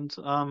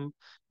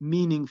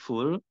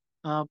meaningful,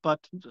 but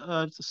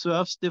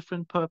serves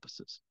different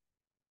purposes,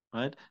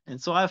 right?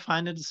 And so I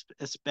find it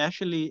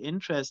especially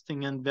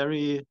interesting and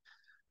very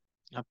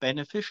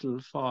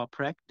beneficial for our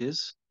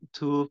practice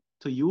to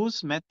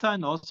use metta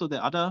and also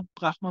the other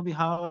Brahma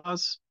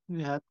Viharas.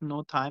 We had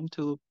no time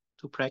to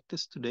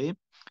practice today,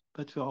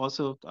 but we're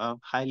also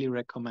highly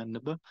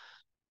recommendable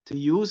to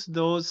use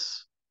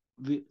those.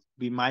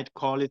 We might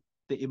call it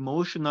the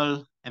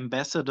emotional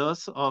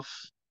ambassadors of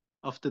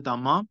the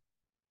Dhamma,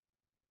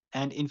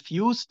 and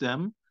infuse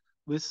them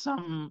with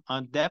some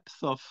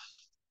depth of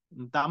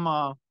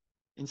Dhamma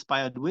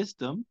inspired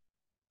wisdom,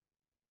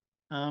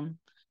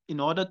 in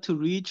order to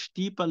reach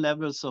deeper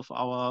levels of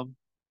our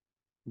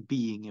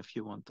being, if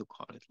you want to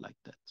call it like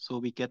that. So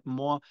we get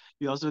more,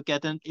 we also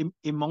get an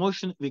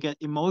emotion, we get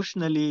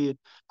emotionally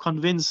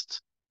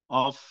convinced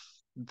of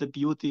the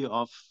beauty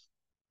of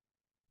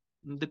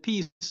the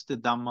peace the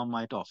Dhamma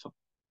might offer,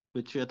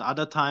 which at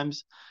other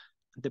times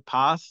the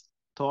path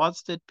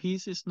towards that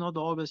peace is not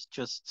always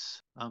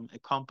just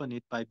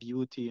accompanied by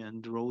beauty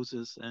and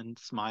roses and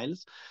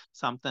smiles.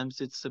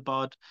 Sometimes it's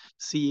about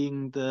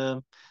seeing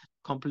the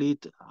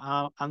complete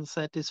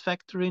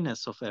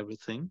unsatisfactoriness of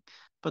everything,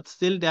 but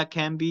still there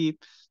can be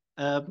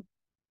a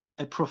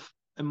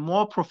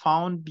more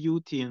profound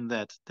beauty in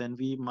that than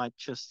we might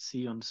just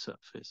see on the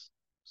surface.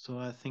 So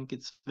I think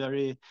it's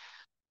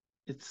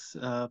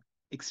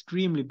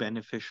extremely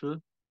beneficial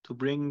to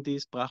bring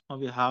these Brahma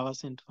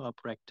Viharas into our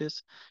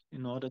practice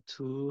in order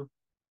to,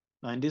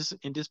 in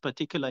this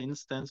particular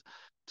instance,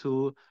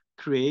 to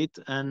create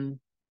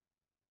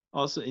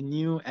also a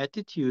new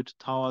attitude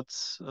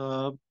towards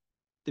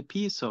the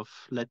peace of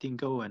letting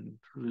go and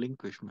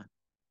relinquishment,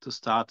 to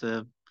start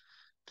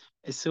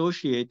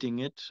associating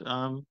it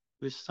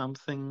with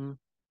something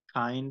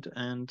kind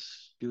and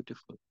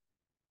beautiful.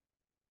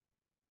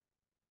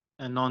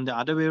 And on the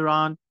other way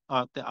around,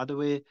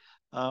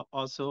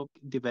 also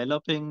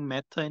developing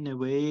metta in a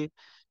way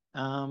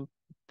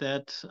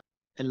that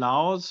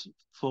allows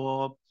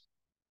for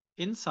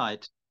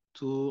insight,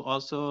 to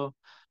also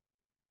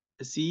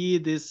see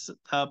this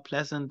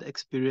pleasant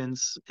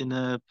experience in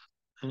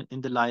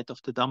the light of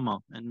the Dhamma,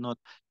 and not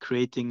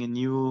creating a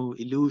new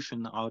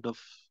illusion out of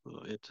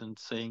it and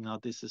saying, "Oh,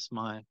 this is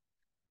my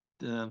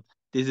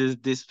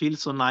this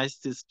feels so nice.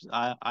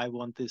 I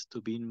want this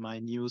to be my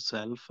new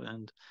self,"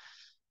 and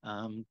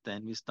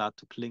then we start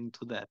to cling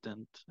to that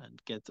and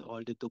get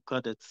all the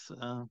dukkha that's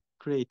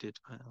created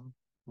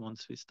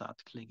once we start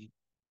clinging.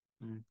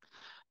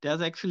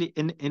 There's actually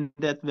in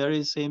that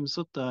very same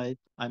sutta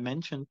I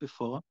mentioned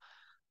before,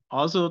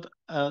 also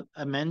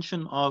a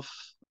mention of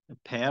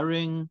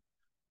pairing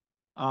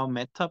our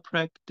metta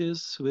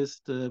practice with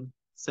the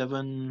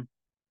 7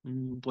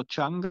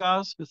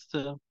 bojjhangas, with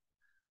the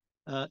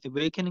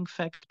awakening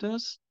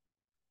factors.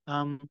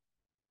 And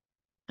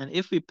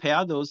if we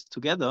pair those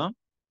together,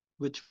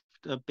 which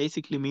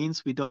basically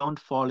means we don't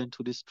fall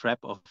into this trap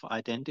of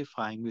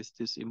identifying with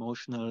these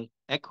emotional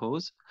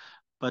echoes,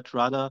 but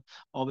rather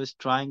always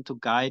trying to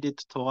guide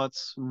it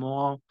towards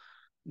more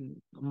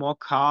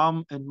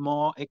calm and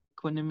more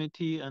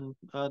equanimity and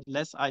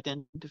less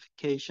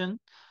identification,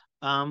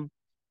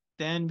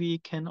 then we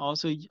can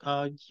also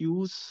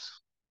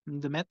use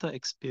the metta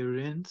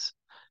experience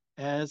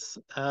as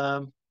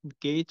a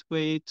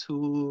gateway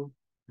to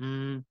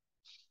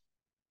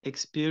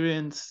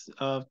experience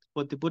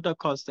what the Buddha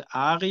calls the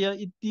Arya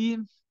Iti,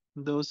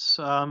 those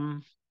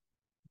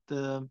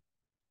the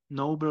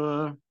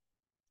noble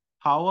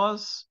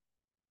powers,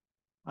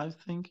 I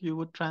think you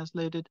would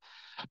translate it,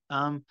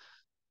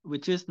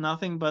 which is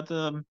nothing but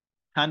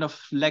kind of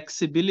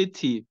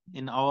flexibility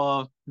in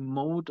our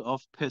mode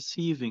of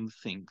perceiving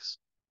things.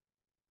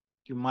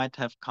 You might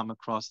have come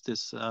across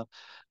this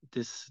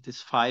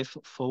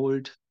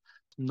five-fold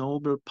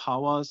noble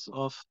powers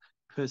of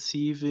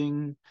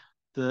perceiving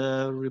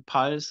the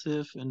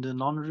repulsive and the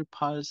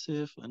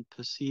non-repulsive, and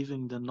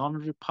perceiving the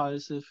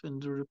non-repulsive and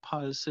the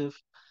repulsive,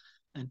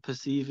 and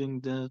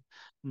perceiving the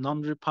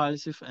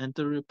non-repulsive and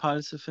the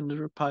repulsive and the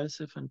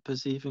repulsive, and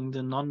perceiving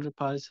the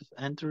non-repulsive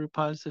and the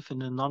repulsive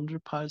and the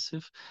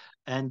non-repulsive,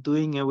 and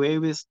doing away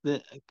with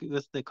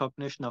the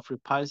cognition of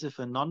repulsive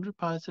and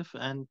non-repulsive,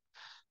 and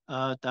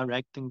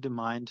directing the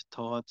mind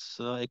towards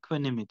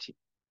equanimity.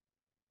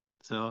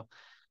 So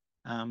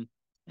And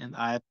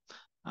I,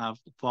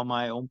 for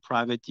my own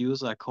private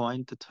use, I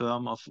coined the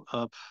term of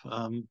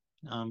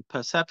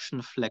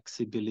perception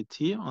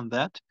flexibility on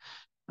that.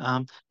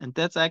 And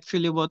that's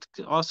actually what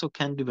also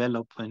can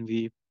develop when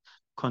we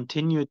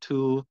continue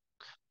to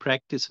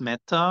practice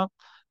metta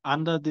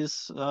under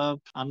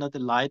the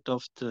light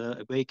of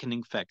the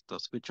awakening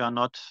factors, which are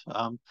not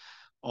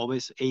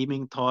always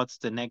aiming towards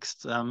the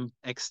next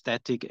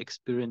ecstatic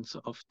experience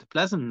of the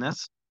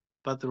pleasantness,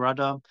 but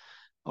rather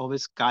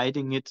always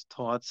guiding it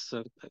towards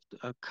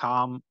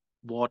calm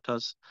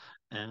waters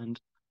and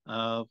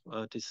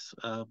this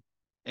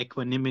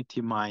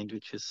equanimity mind,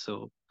 which is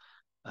so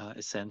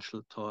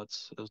essential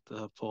towards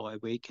for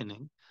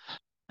awakening.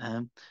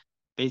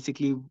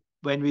 Basically,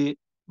 when we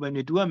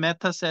do a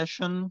metta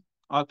session,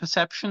 our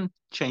perception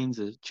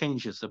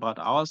changes about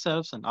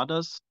ourselves and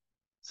others.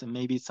 So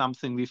maybe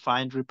something we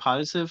find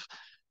repulsive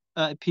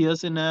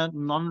appears in a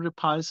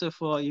non-repulsive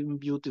or even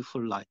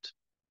beautiful light.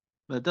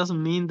 But it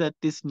doesn't mean that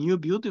this new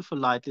beautiful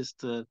light is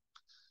the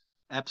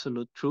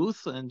absolute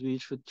truth and we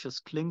should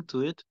just cling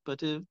to it.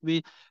 But if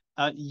we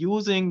are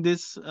using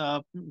this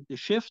the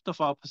shift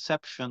of our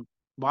perception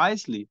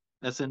wisely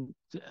as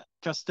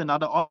just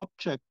another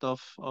object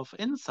of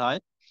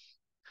insight,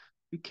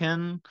 we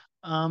can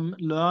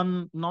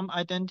learn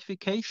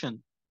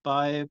non-identification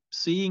by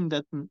seeing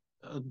that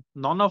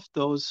none of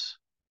those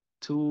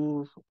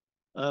two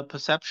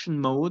perception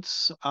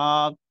modes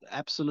are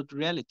absolute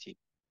reality.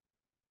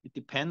 It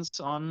depends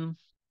on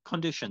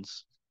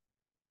conditions.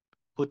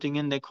 Putting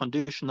in the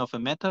condition of a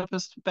meta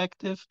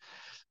perspective,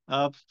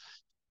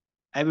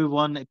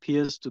 everyone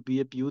appears to be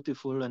a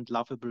beautiful and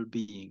lovable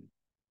being.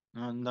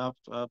 And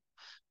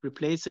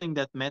replacing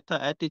that meta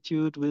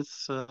attitude with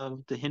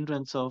the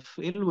hindrance of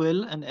ill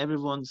will, and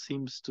everyone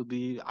seems to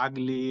be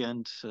ugly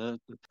and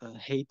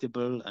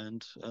hateable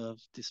and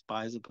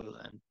despisable.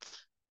 And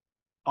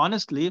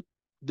honestly,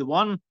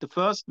 the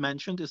first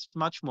mentioned is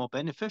much more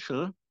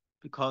beneficial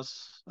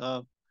because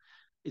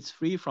it's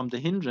free from the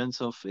hindrance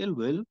of ill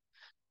will.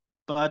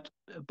 But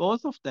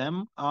both of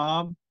them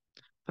are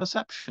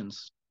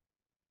perceptions.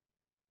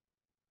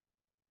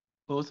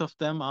 Both of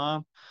them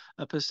are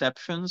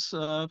perceptions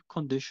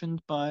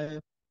conditioned by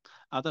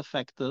other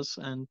factors,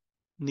 and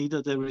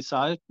neither the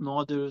result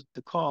nor the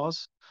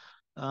cause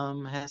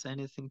has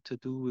anything to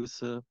do with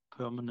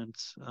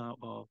permanence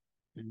or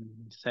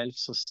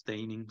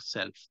self-sustaining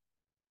self.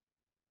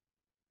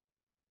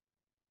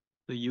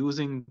 So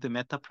using the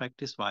metta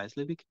practice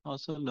wisely, we can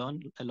also learn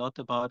a lot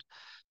about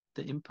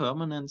the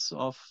impermanence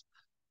of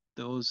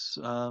those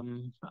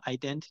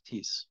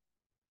identities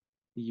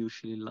we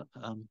usually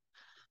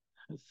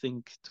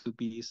think to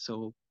be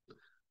so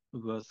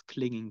worth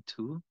clinging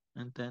to,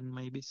 and then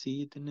maybe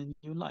see it in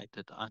a new light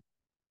that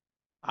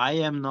I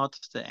am not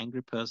the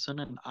angry person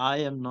and I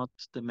am not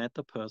the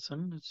metta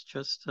person. It's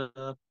just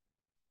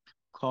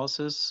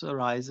causes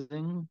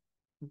arising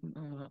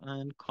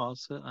and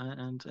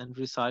and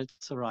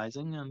results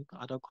arising and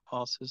other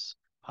causes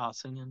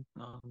passing and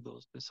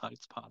those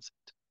results passing.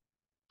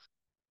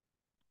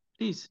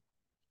 Please.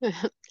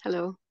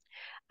 Hello.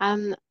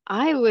 I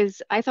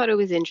thought it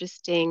was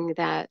interesting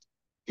that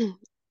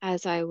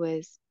as I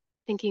was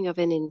thinking of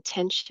an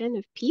intention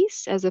of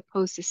peace as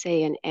opposed to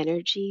say an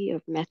energy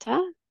of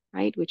metta,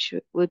 right, which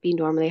would be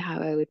normally how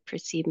I would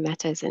perceive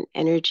metta as an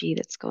energy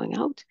that's going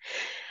out.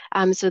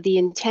 So the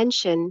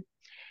intention,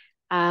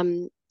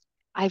 um,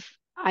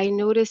 I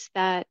noticed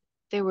that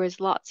there was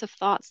lots of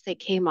thoughts that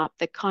came up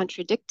that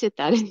contradicted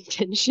that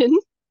intention,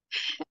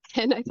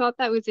 and I thought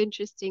that was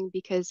interesting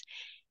because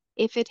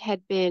if it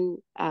had been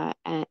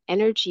an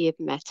energy of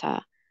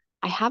metta,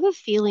 I have a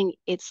feeling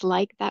it's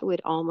like that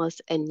would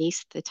almost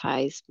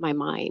anesthetize my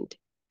mind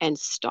and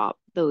stop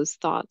those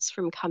thoughts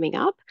from coming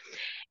up.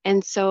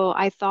 And so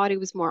I thought it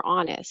was more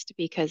honest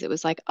because it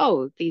was like,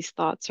 oh, these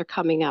thoughts are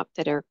coming up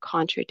that are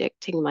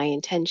contradicting my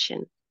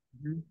intention.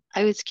 Mm-hmm.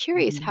 I was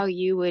curious Mm-hmm. how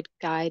you would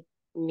guide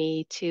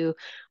me to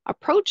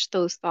approach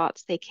those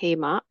thoughts they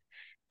came up.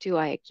 Do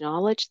I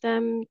acknowledge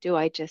them? Do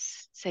I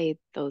just say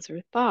those are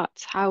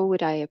thoughts? How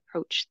would I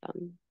approach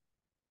them?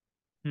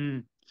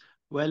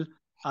 Well,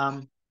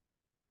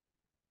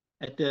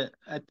 at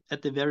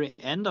the very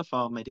end of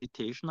our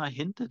meditation, I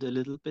hinted a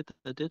little bit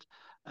at it.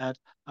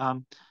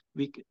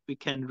 We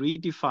can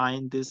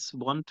redefine this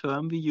one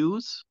term we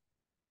use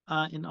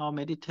in our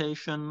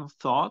meditation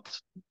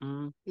thought,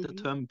 the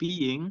term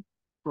being,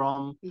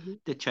 from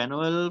the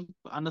general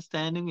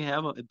understanding we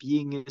have. A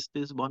being is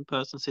this one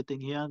person sitting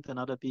here, and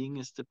another being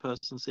is the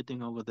person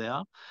sitting over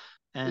there,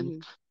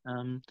 and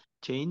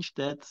change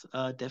that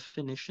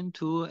definition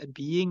to a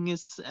being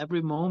is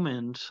every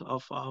moment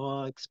of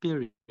our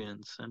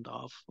experience and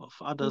of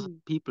other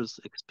people's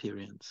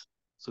experience.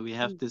 So we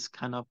have this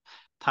kind of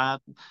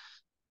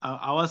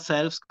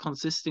ourselves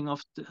consisting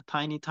of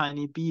tiny,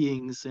 tiny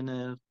beings in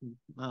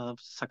a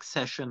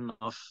succession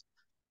of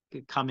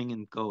coming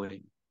and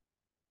going,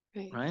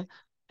 right?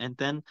 And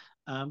then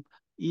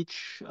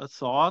each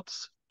thought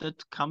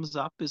that comes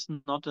up is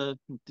not a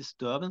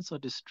disturbance or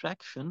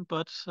distraction,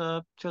 but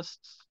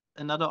just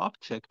another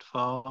object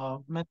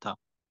for metta.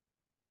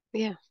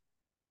 Yeah.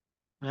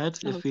 right?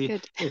 Sounds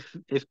good.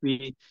 If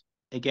we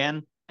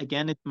again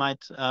it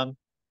might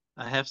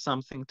have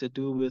something to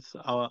do with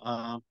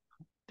our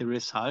the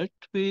result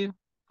we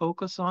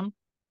focus on.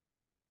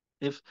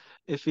 If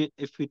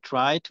we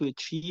try to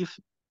achieve,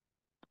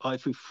 or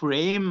if we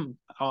frame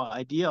our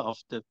idea of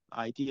the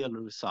ideal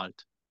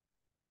result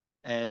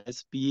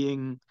as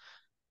being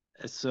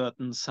a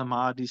certain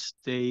samadhi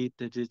state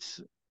that is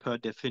per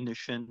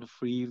definition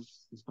free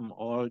from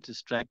all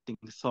distracting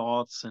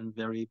thoughts and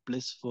very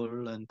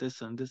blissful and this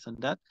and this and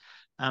that,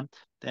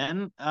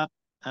 then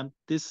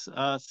this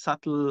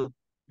subtle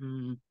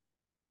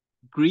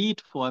greed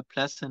for a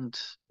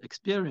pleasant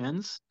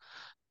experience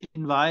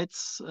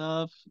invites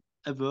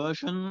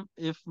aversion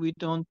if we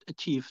don't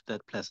achieve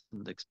that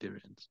pleasant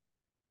experience.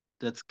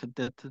 That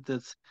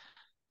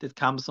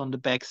comes on the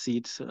back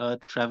seat,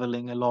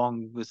 traveling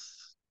along with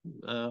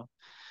uh,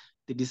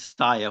 the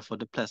desire for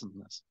the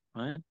pleasantness,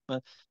 right?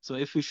 But so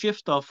if we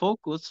shift our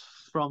focus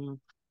from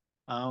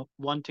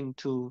wanting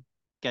to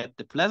get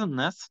the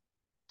pleasantness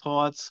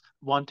towards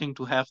wanting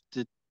to have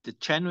the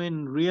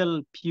genuine,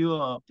 real,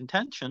 pure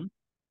intention,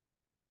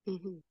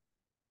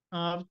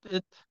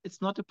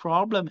 it's not a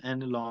problem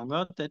any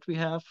longer that we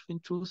have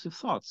intrusive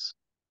thoughts.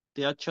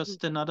 They are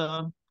just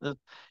another,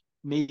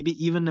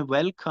 maybe even a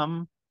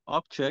welcome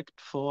object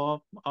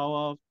for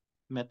our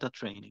meta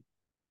training.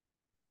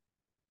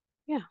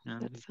 Yeah,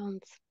 And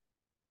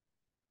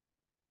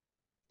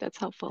that's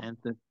helpful. and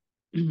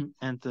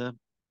the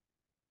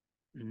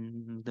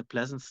and the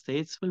pleasant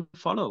states will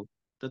follow.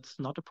 That's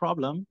not a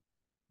problem.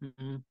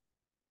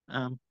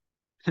 Um,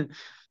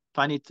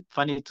 funny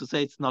to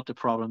say it's not a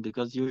problem,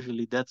 because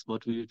usually that's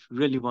what we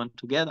really want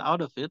to get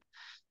out of it.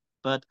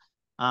 But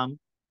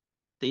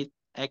they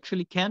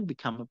actually can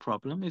become a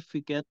problem if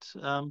we get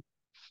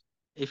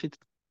if it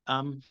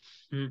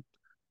hmm,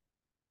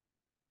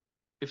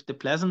 if the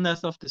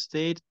pleasantness of the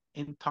state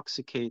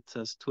intoxicates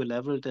us to a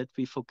level that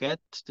we forget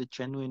the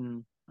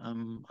genuine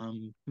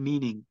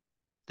meaning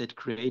that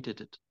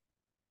created it.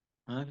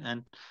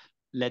 And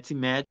let's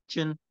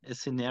imagine a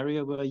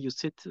scenario where you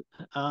sit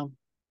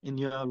in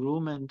your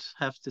room and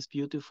have this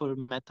beautiful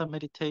metta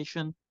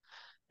meditation,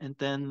 and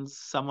then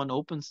someone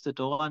opens the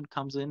door and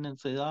comes in and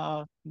says,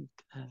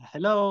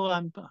 hello,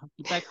 I'm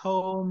back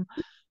home.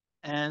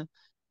 And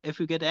if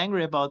we get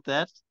angry about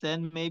that,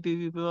 then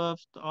maybe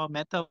our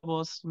metta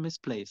was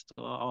misplaced,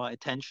 or our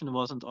attention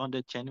wasn't on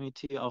the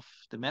genuinity of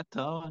the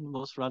metta and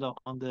was rather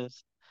on the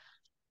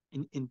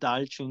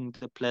indulging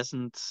the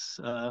pleasant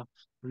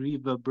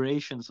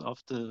reverberations of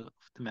the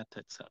metta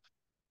itself.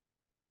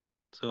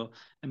 So,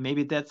 and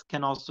maybe that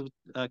can also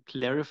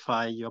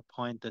clarify your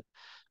point that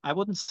I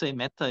wouldn't say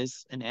metta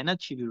is an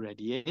energy we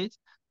radiate.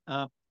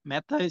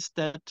 Metta is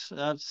that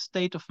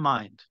state of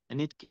mind,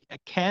 and it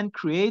can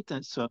create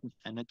a certain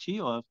energy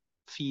or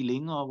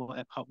feeling,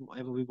 or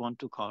however we want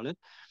to call it.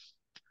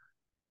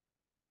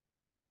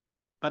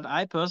 But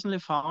I personally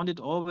found it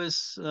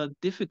always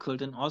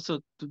difficult, and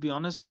also, to be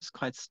honest,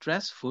 quite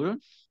stressful,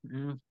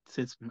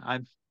 since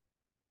I'm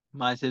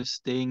myself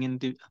staying in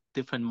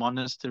different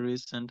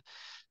monasteries, and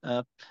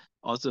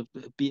also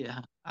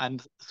I'm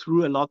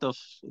through a lot of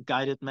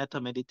guided metta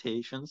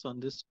meditations on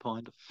this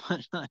point of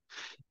my life.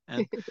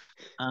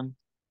 And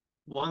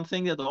one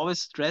thing that always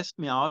stressed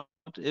me out,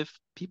 if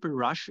people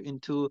rush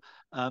into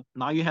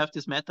now you have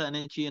this metta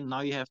energy and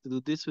now you have to do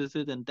this with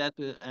it and that,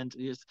 and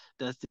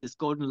there's this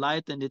golden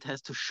light and it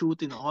has to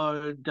shoot in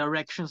all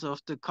directions of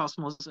the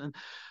cosmos, and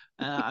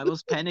I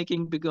was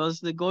panicking because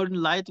the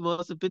golden light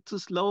was a bit too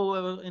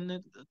slow in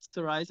its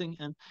rising,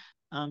 and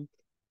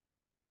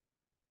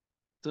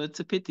so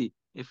it's a pity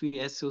if we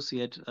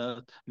associate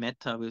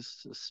metta with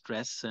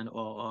stress and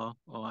or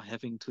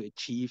having to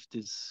achieve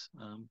these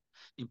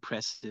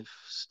impressive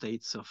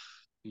states of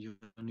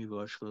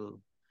universal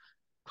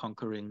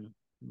conquering,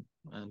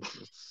 and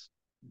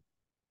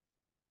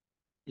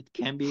it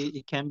can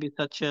be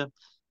such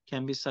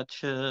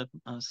a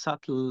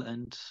subtle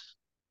and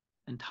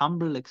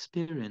humble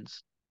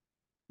experience,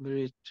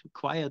 very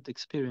quiet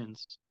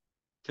experience,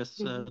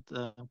 just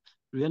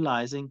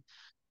realizing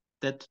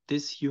that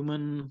this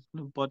human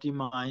body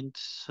mind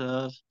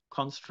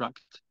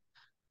construct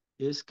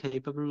is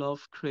capable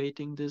of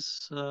creating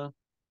this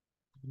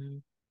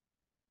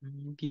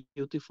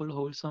beautiful,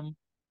 wholesome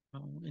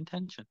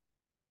intention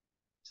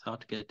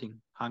without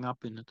getting hung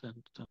up in it,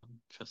 and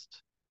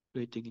just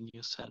creating in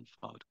yourself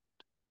out.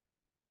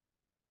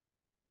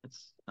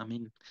 It's, I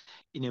mean,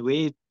 in a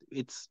way,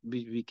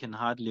 we can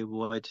hardly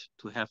avoid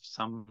to have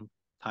some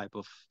type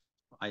of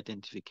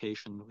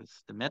identification with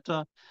the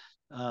metta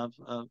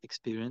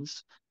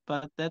experience,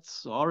 but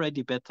that's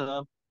already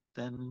better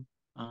than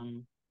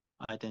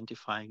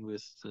identifying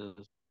with the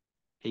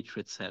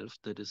hatred self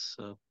that is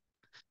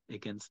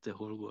against the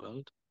whole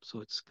world.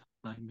 So it's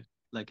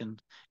like an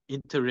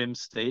interim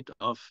state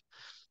of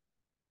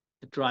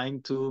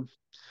trying to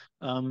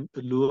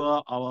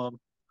lure our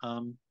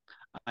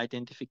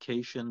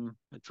identification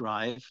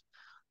drive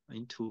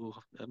into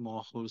a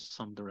more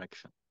wholesome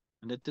direction,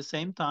 and at the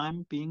same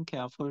time being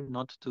careful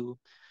not to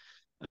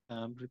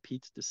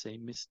repeat the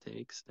same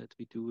mistakes that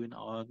we do in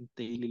our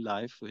daily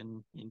life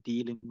in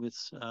dealing with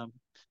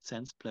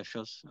sense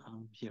pleasures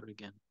here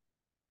again.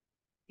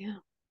 Yeah.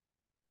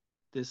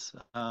 This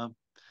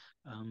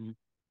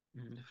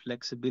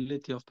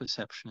flexibility of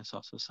perception is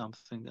also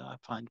something that I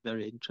find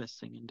very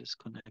interesting in this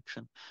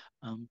connection.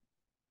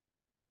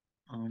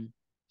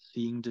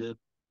 Seeing the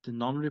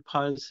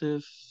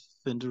non-repulsive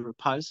and the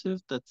repulsive,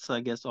 that's, I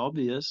guess,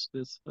 obvious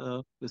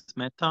with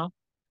metta,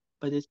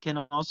 but it can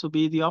also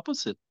be the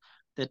opposite,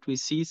 that we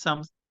see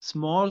some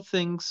small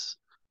things,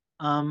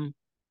 I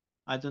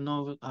don't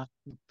know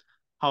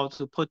how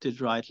to put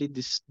it rightly,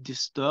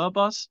 disturb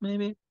us,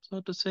 maybe,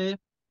 so to say,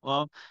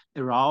 or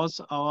arouse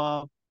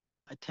our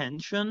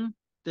attention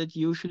that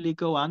usually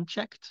go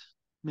unchecked.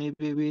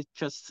 Maybe we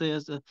just say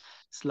as a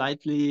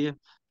slightly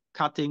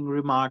cutting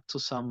remark to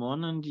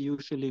someone, and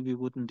usually we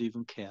wouldn't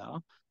even care.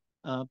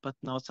 But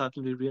now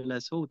suddenly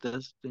realize, oh,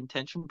 the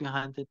intention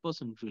behind it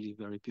wasn't really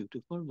very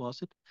beautiful,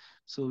 was it?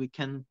 So we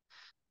can,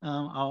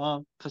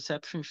 our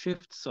perception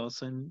shifts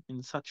also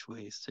in such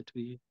ways that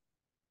we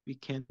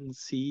can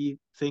see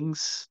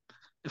things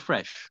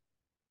afresh.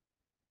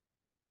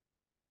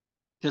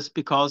 Just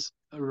because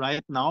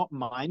right now,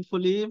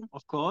 mindfully,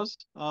 of course,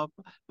 but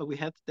we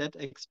had that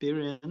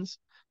experience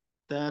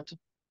that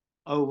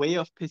our way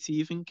of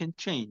perceiving can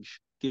change,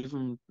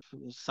 given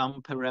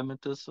some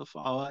parameters of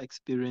our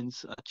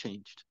experience are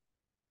changed.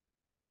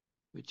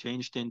 We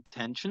changed the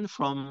intention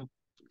from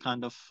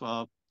kind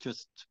of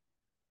just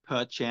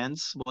per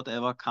chance,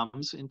 whatever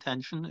comes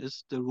intention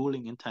is the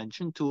ruling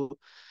intention, to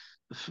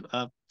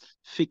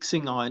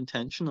fixing our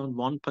intention on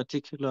one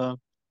particular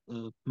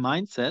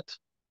mindset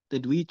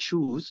that we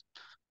choose,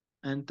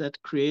 and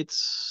that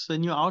creates a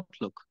new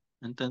outlook.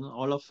 And then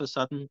all of a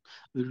sudden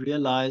we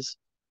realize,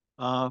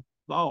 wow,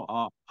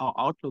 our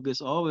outlook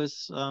is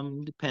always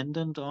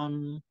dependent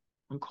on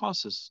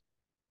causes.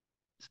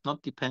 It's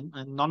not depend,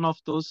 and none of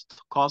those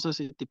causes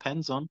it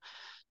depends on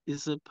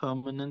is a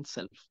permanent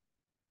self.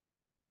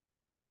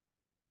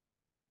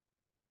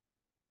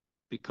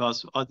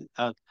 Because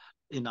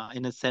in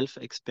a self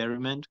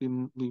experiment,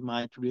 we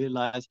might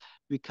realize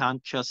we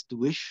can't just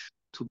wish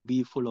to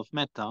be full of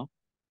metta,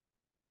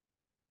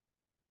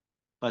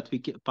 but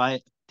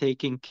by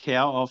taking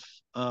care of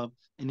an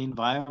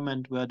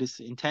environment where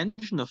this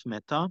intention of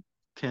metta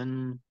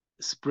can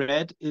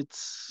spread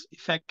its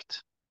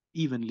effect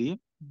evenly.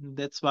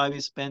 That's why we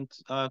spent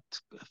a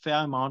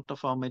fair amount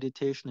of our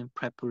meditation in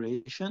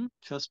preparation,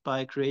 just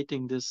by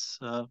creating this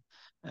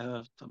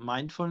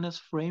mindfulness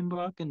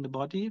framework in the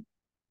body,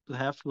 to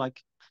have,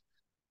 like,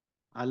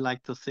 I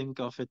like to think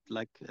of it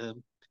like a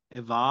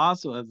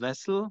vase or a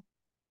vessel,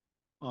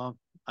 or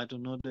I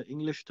don't know the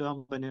English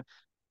term.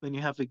 When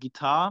you have a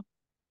guitar,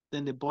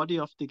 then the body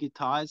of the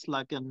guitar is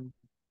like a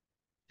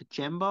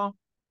chamber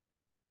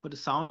for the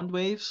sound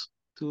waves,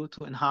 to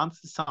enhance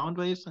the sound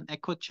waves, an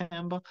echo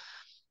chamber.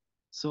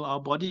 So our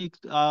body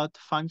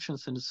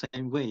functions in the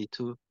same way,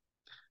 to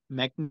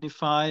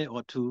magnify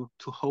or to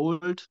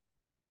hold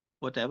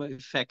whatever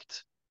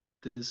effect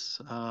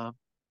this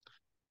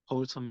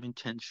wholesome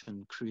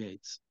intention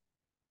creates.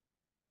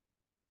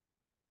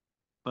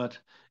 But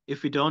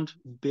if we don't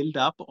build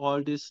up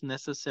all these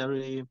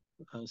necessary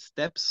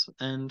steps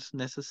and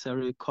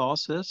necessary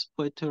causes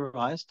for it to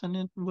arise, then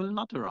it will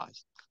not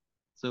arise.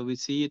 So we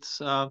see it's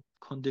a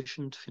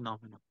conditioned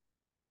phenomenon,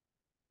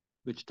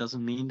 which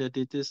doesn't mean that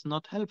it is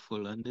not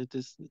helpful, and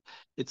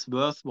it's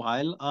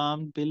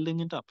worthwhile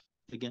building it up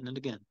again and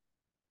again.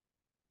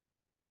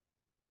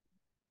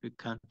 We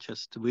can't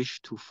just wish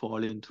to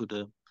fall into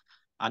the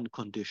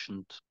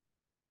unconditioned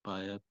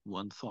by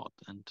one thought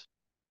and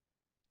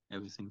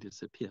everything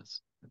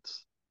disappears.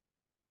 It's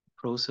a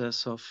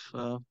process of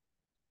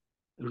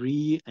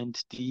and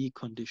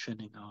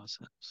deconditioning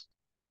ourselves.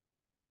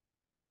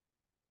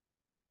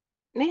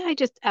 May I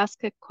just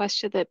ask a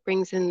question that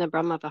brings in the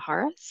Brahma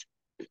Viharas?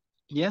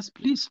 Yes,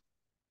 please.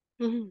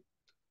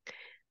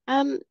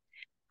 Mm-hmm.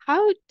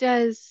 How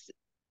does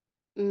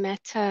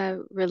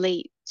metta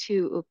relate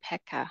to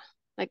upekkha?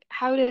 Like,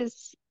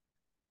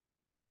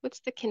 what's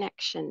the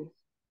connection?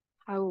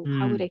 How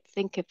would I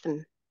think of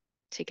them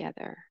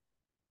together?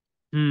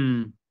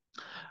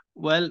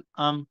 Well,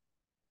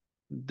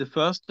 the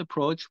first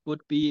approach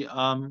would be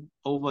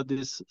over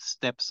these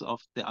steps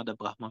of the other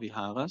Brahma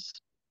Viharas.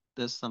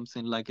 There's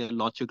something like a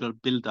logical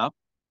build-up.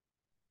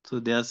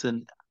 So there's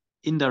an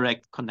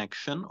indirect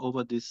connection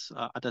over these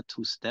other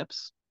two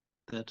steps,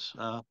 that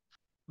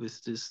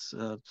with this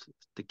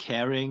the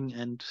caring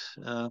and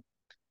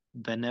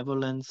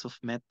benevolence of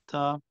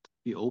metta,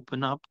 we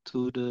open up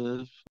to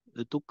the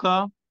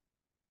dukkha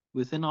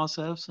within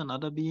ourselves and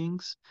other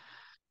beings.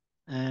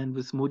 And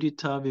with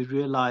mudita, we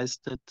realize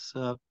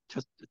that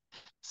just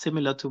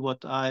similar to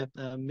what I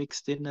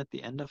mixed in at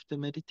the end of the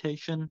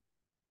meditation,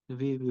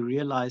 we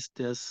realize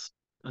there's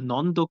a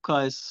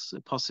non-dukkha is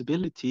a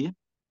possibility.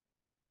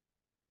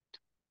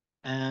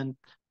 And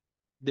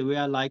the way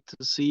I like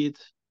to see it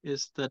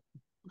is that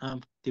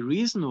the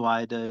reason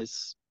why there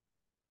is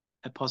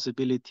a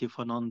possibility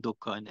for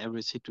non-dukkha in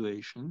every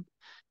situation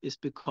is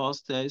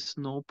because there is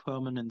no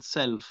permanent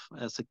self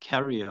as a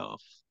carrier of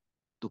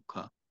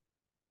dukkha.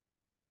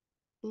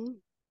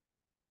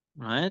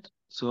 Right?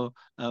 So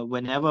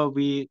whenever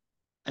we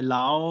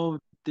allow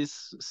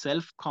this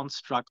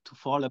self-construct to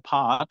fall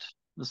apart,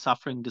 the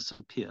suffering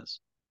disappears.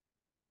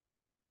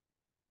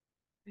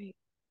 Right.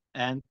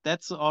 And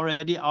that's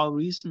already our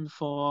reason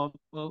for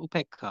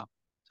upekkha,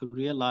 to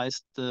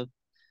realize the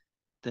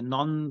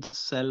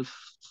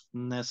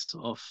non-selfness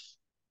of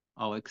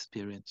our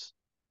experience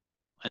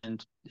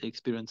and the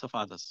experience of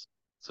others.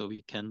 So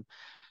we can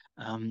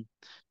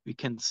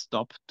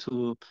stop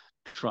to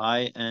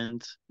try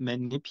and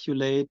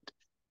manipulate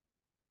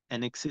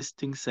an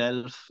existing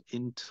self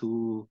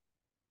into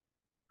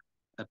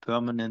a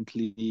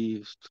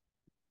permanently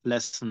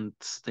pleasant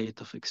state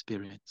of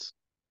experience,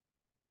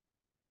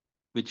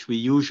 which we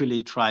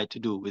usually try to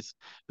do with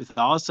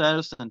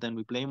ourselves, and then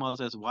we blame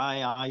ourselves.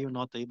 Why are you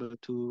not able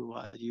to?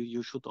 Why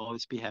you should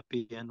always be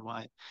happy, and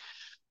why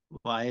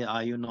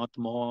are you not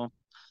more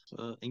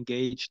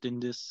engaged in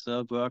this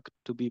work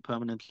to be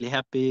permanently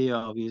happy?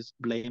 Or we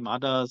blame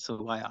others.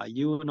 So why are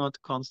you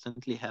not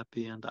constantly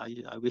happy? And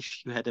I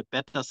wish you had a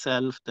better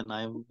self, then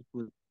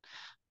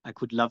I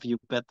could love you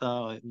better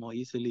or more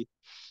easily,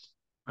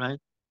 right?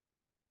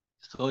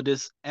 So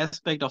this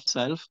aspect of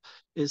self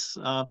is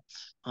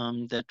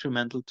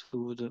detrimental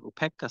to the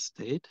upekkha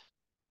state,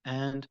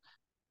 and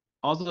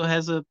also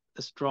has a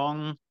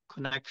strong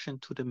connection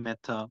to the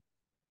metta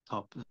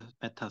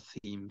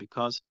theme,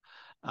 because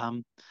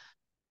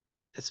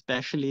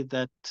especially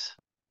that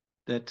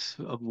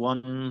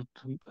one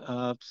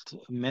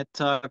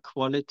metta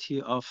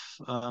quality of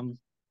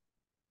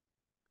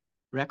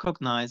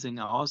recognizing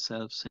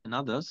ourselves in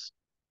others,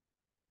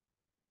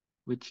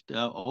 which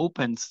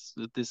opens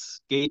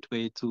this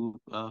gateway to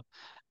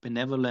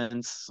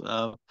benevolence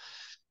for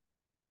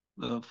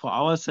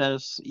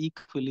ourselves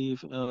equally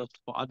for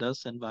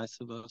others, and vice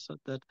versa.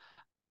 That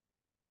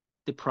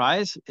the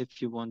price, if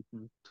you want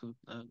to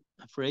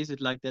phrase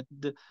it like that,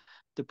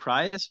 the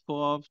price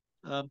for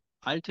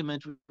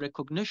ultimate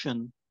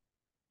recognition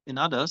in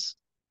others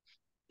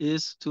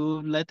is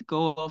to let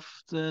go of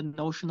the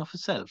notion of a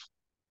self.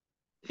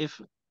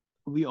 If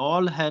we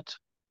all had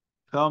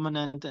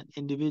permanent and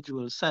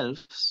individual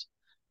selves,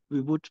 we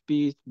would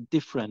be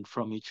different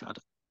from each other.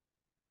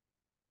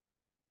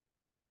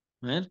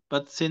 Right?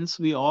 But since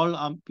we are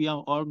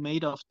all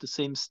made of the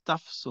same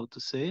stuff, so to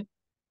say,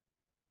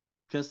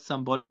 just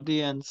some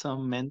body and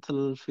some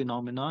mental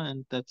phenomena,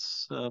 and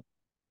that's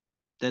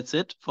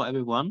it for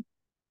everyone.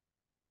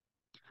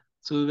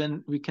 So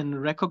when we can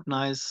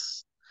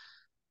recognize,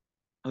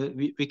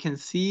 we can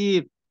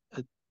see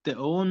the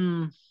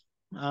own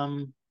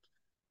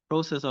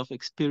process of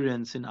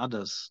experience in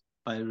others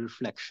by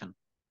reflection.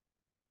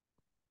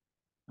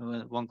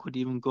 One could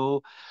even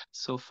go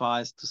so far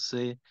as to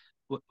say,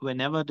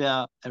 whenever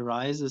there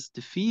arises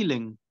the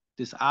feeling,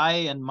 this I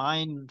and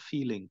mine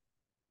feeling,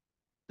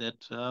 that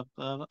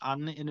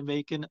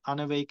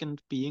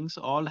unawakened beings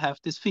all have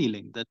this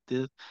feeling that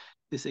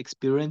this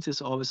experience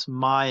is always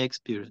my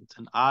experience,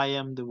 and I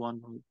am the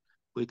one who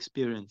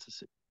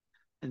experiences it.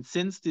 And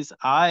since this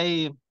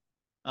I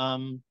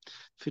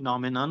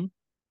phenomenon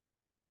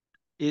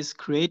is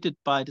created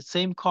by the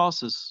same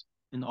causes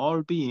in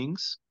all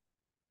beings,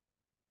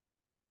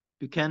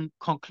 we can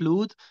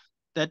conclude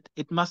that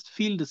it must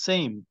feel the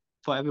same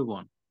for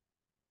everyone.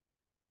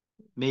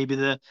 Maybe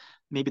the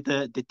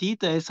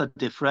details are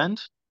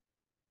different,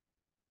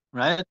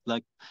 right?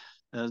 Like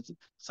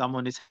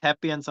someone is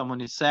happy and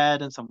someone is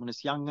sad, and someone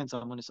is young and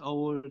someone is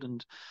old,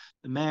 and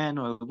a man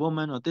or a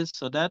woman or this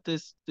or that.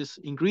 This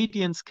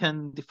ingredients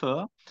can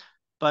differ,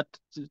 but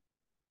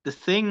the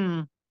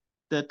thing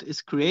that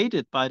is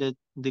created by the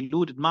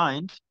deluded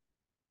mind,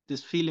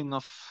 this feeling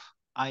of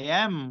I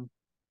am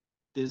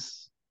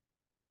this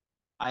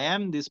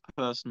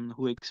person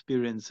who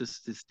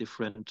experiences these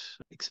different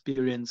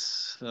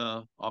experience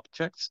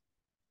objects,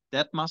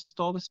 that must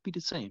always be the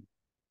same.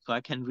 So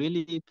I can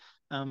really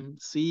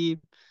see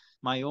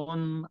my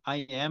own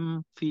I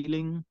am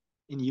feeling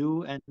in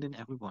you and in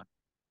everyone.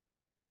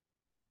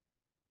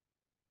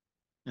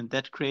 And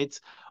that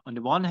creates, on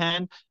the one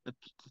hand,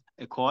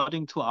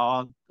 according to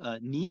our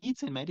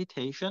needs in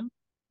meditation,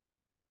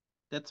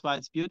 that's why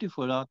it's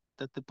beautiful that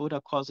the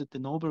Buddha calls it the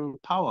noble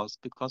powers,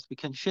 because we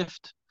can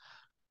shift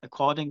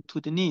according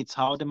to the needs,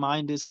 how the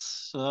mind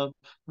is,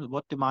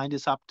 what the mind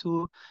is up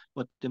to,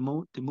 what the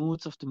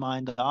moods of the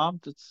mind are.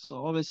 It's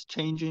always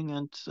changing,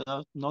 and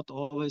not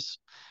always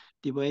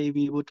the way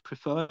we would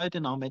prefer it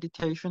in our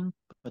meditation.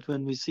 But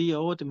when we see,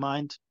 oh, the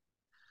mind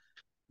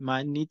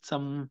needs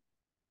some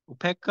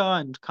upekkha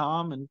and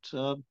calm and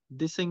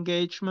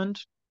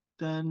disengagement,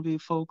 then we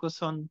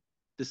focus on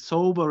the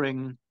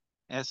sobering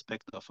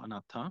aspect of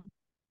anatta,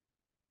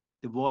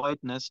 the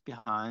voidness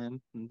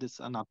behind this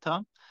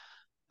anatta.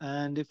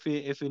 And if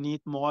we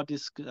need more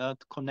this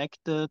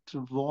connected,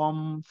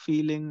 warm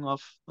feeling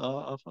of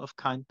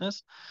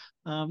kindness,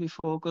 we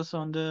focus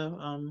on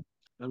the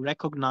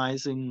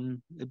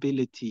recognizing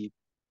ability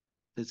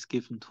that's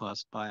given to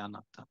us by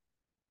anatta.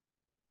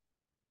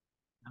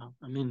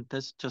 I mean,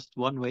 that's just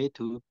one way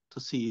to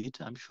see it.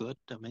 I'm sure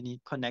there are many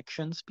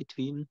connections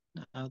between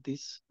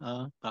these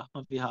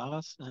Brahma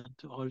Viharas and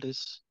all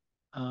these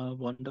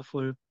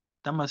wonderful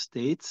Dhamma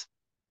states.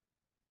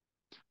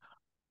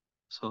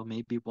 So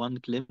maybe one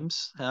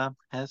glimpse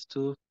has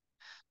to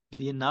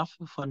be enough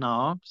for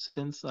now,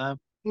 since I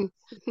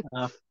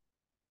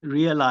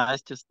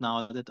realized just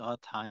now that our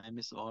time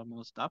is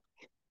almost up.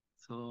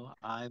 So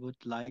I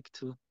would like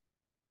to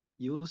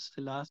use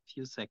the last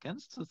few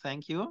seconds to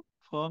thank you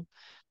for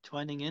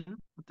joining in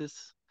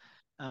this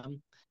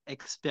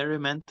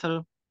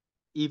experimental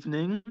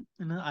evening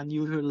in an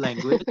unusual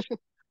language.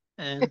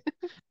 And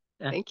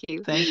Thank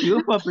you. thank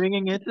you for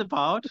bringing it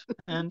about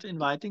and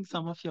inviting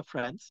some of your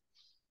friends.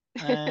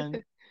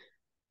 And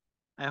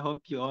I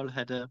hope you all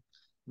had a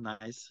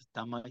nice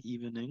Dhamma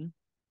evening.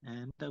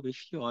 And I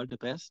wish you all the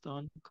best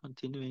on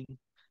continuing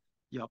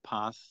your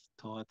path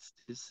towards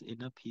this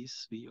inner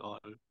peace we all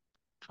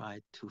try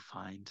to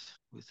find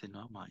within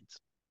our minds.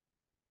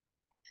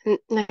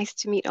 Nice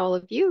to meet all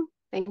of you.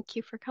 Thank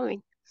you for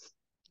coming.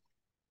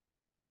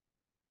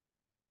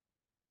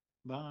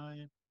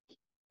 Bye.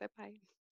 Bye-bye.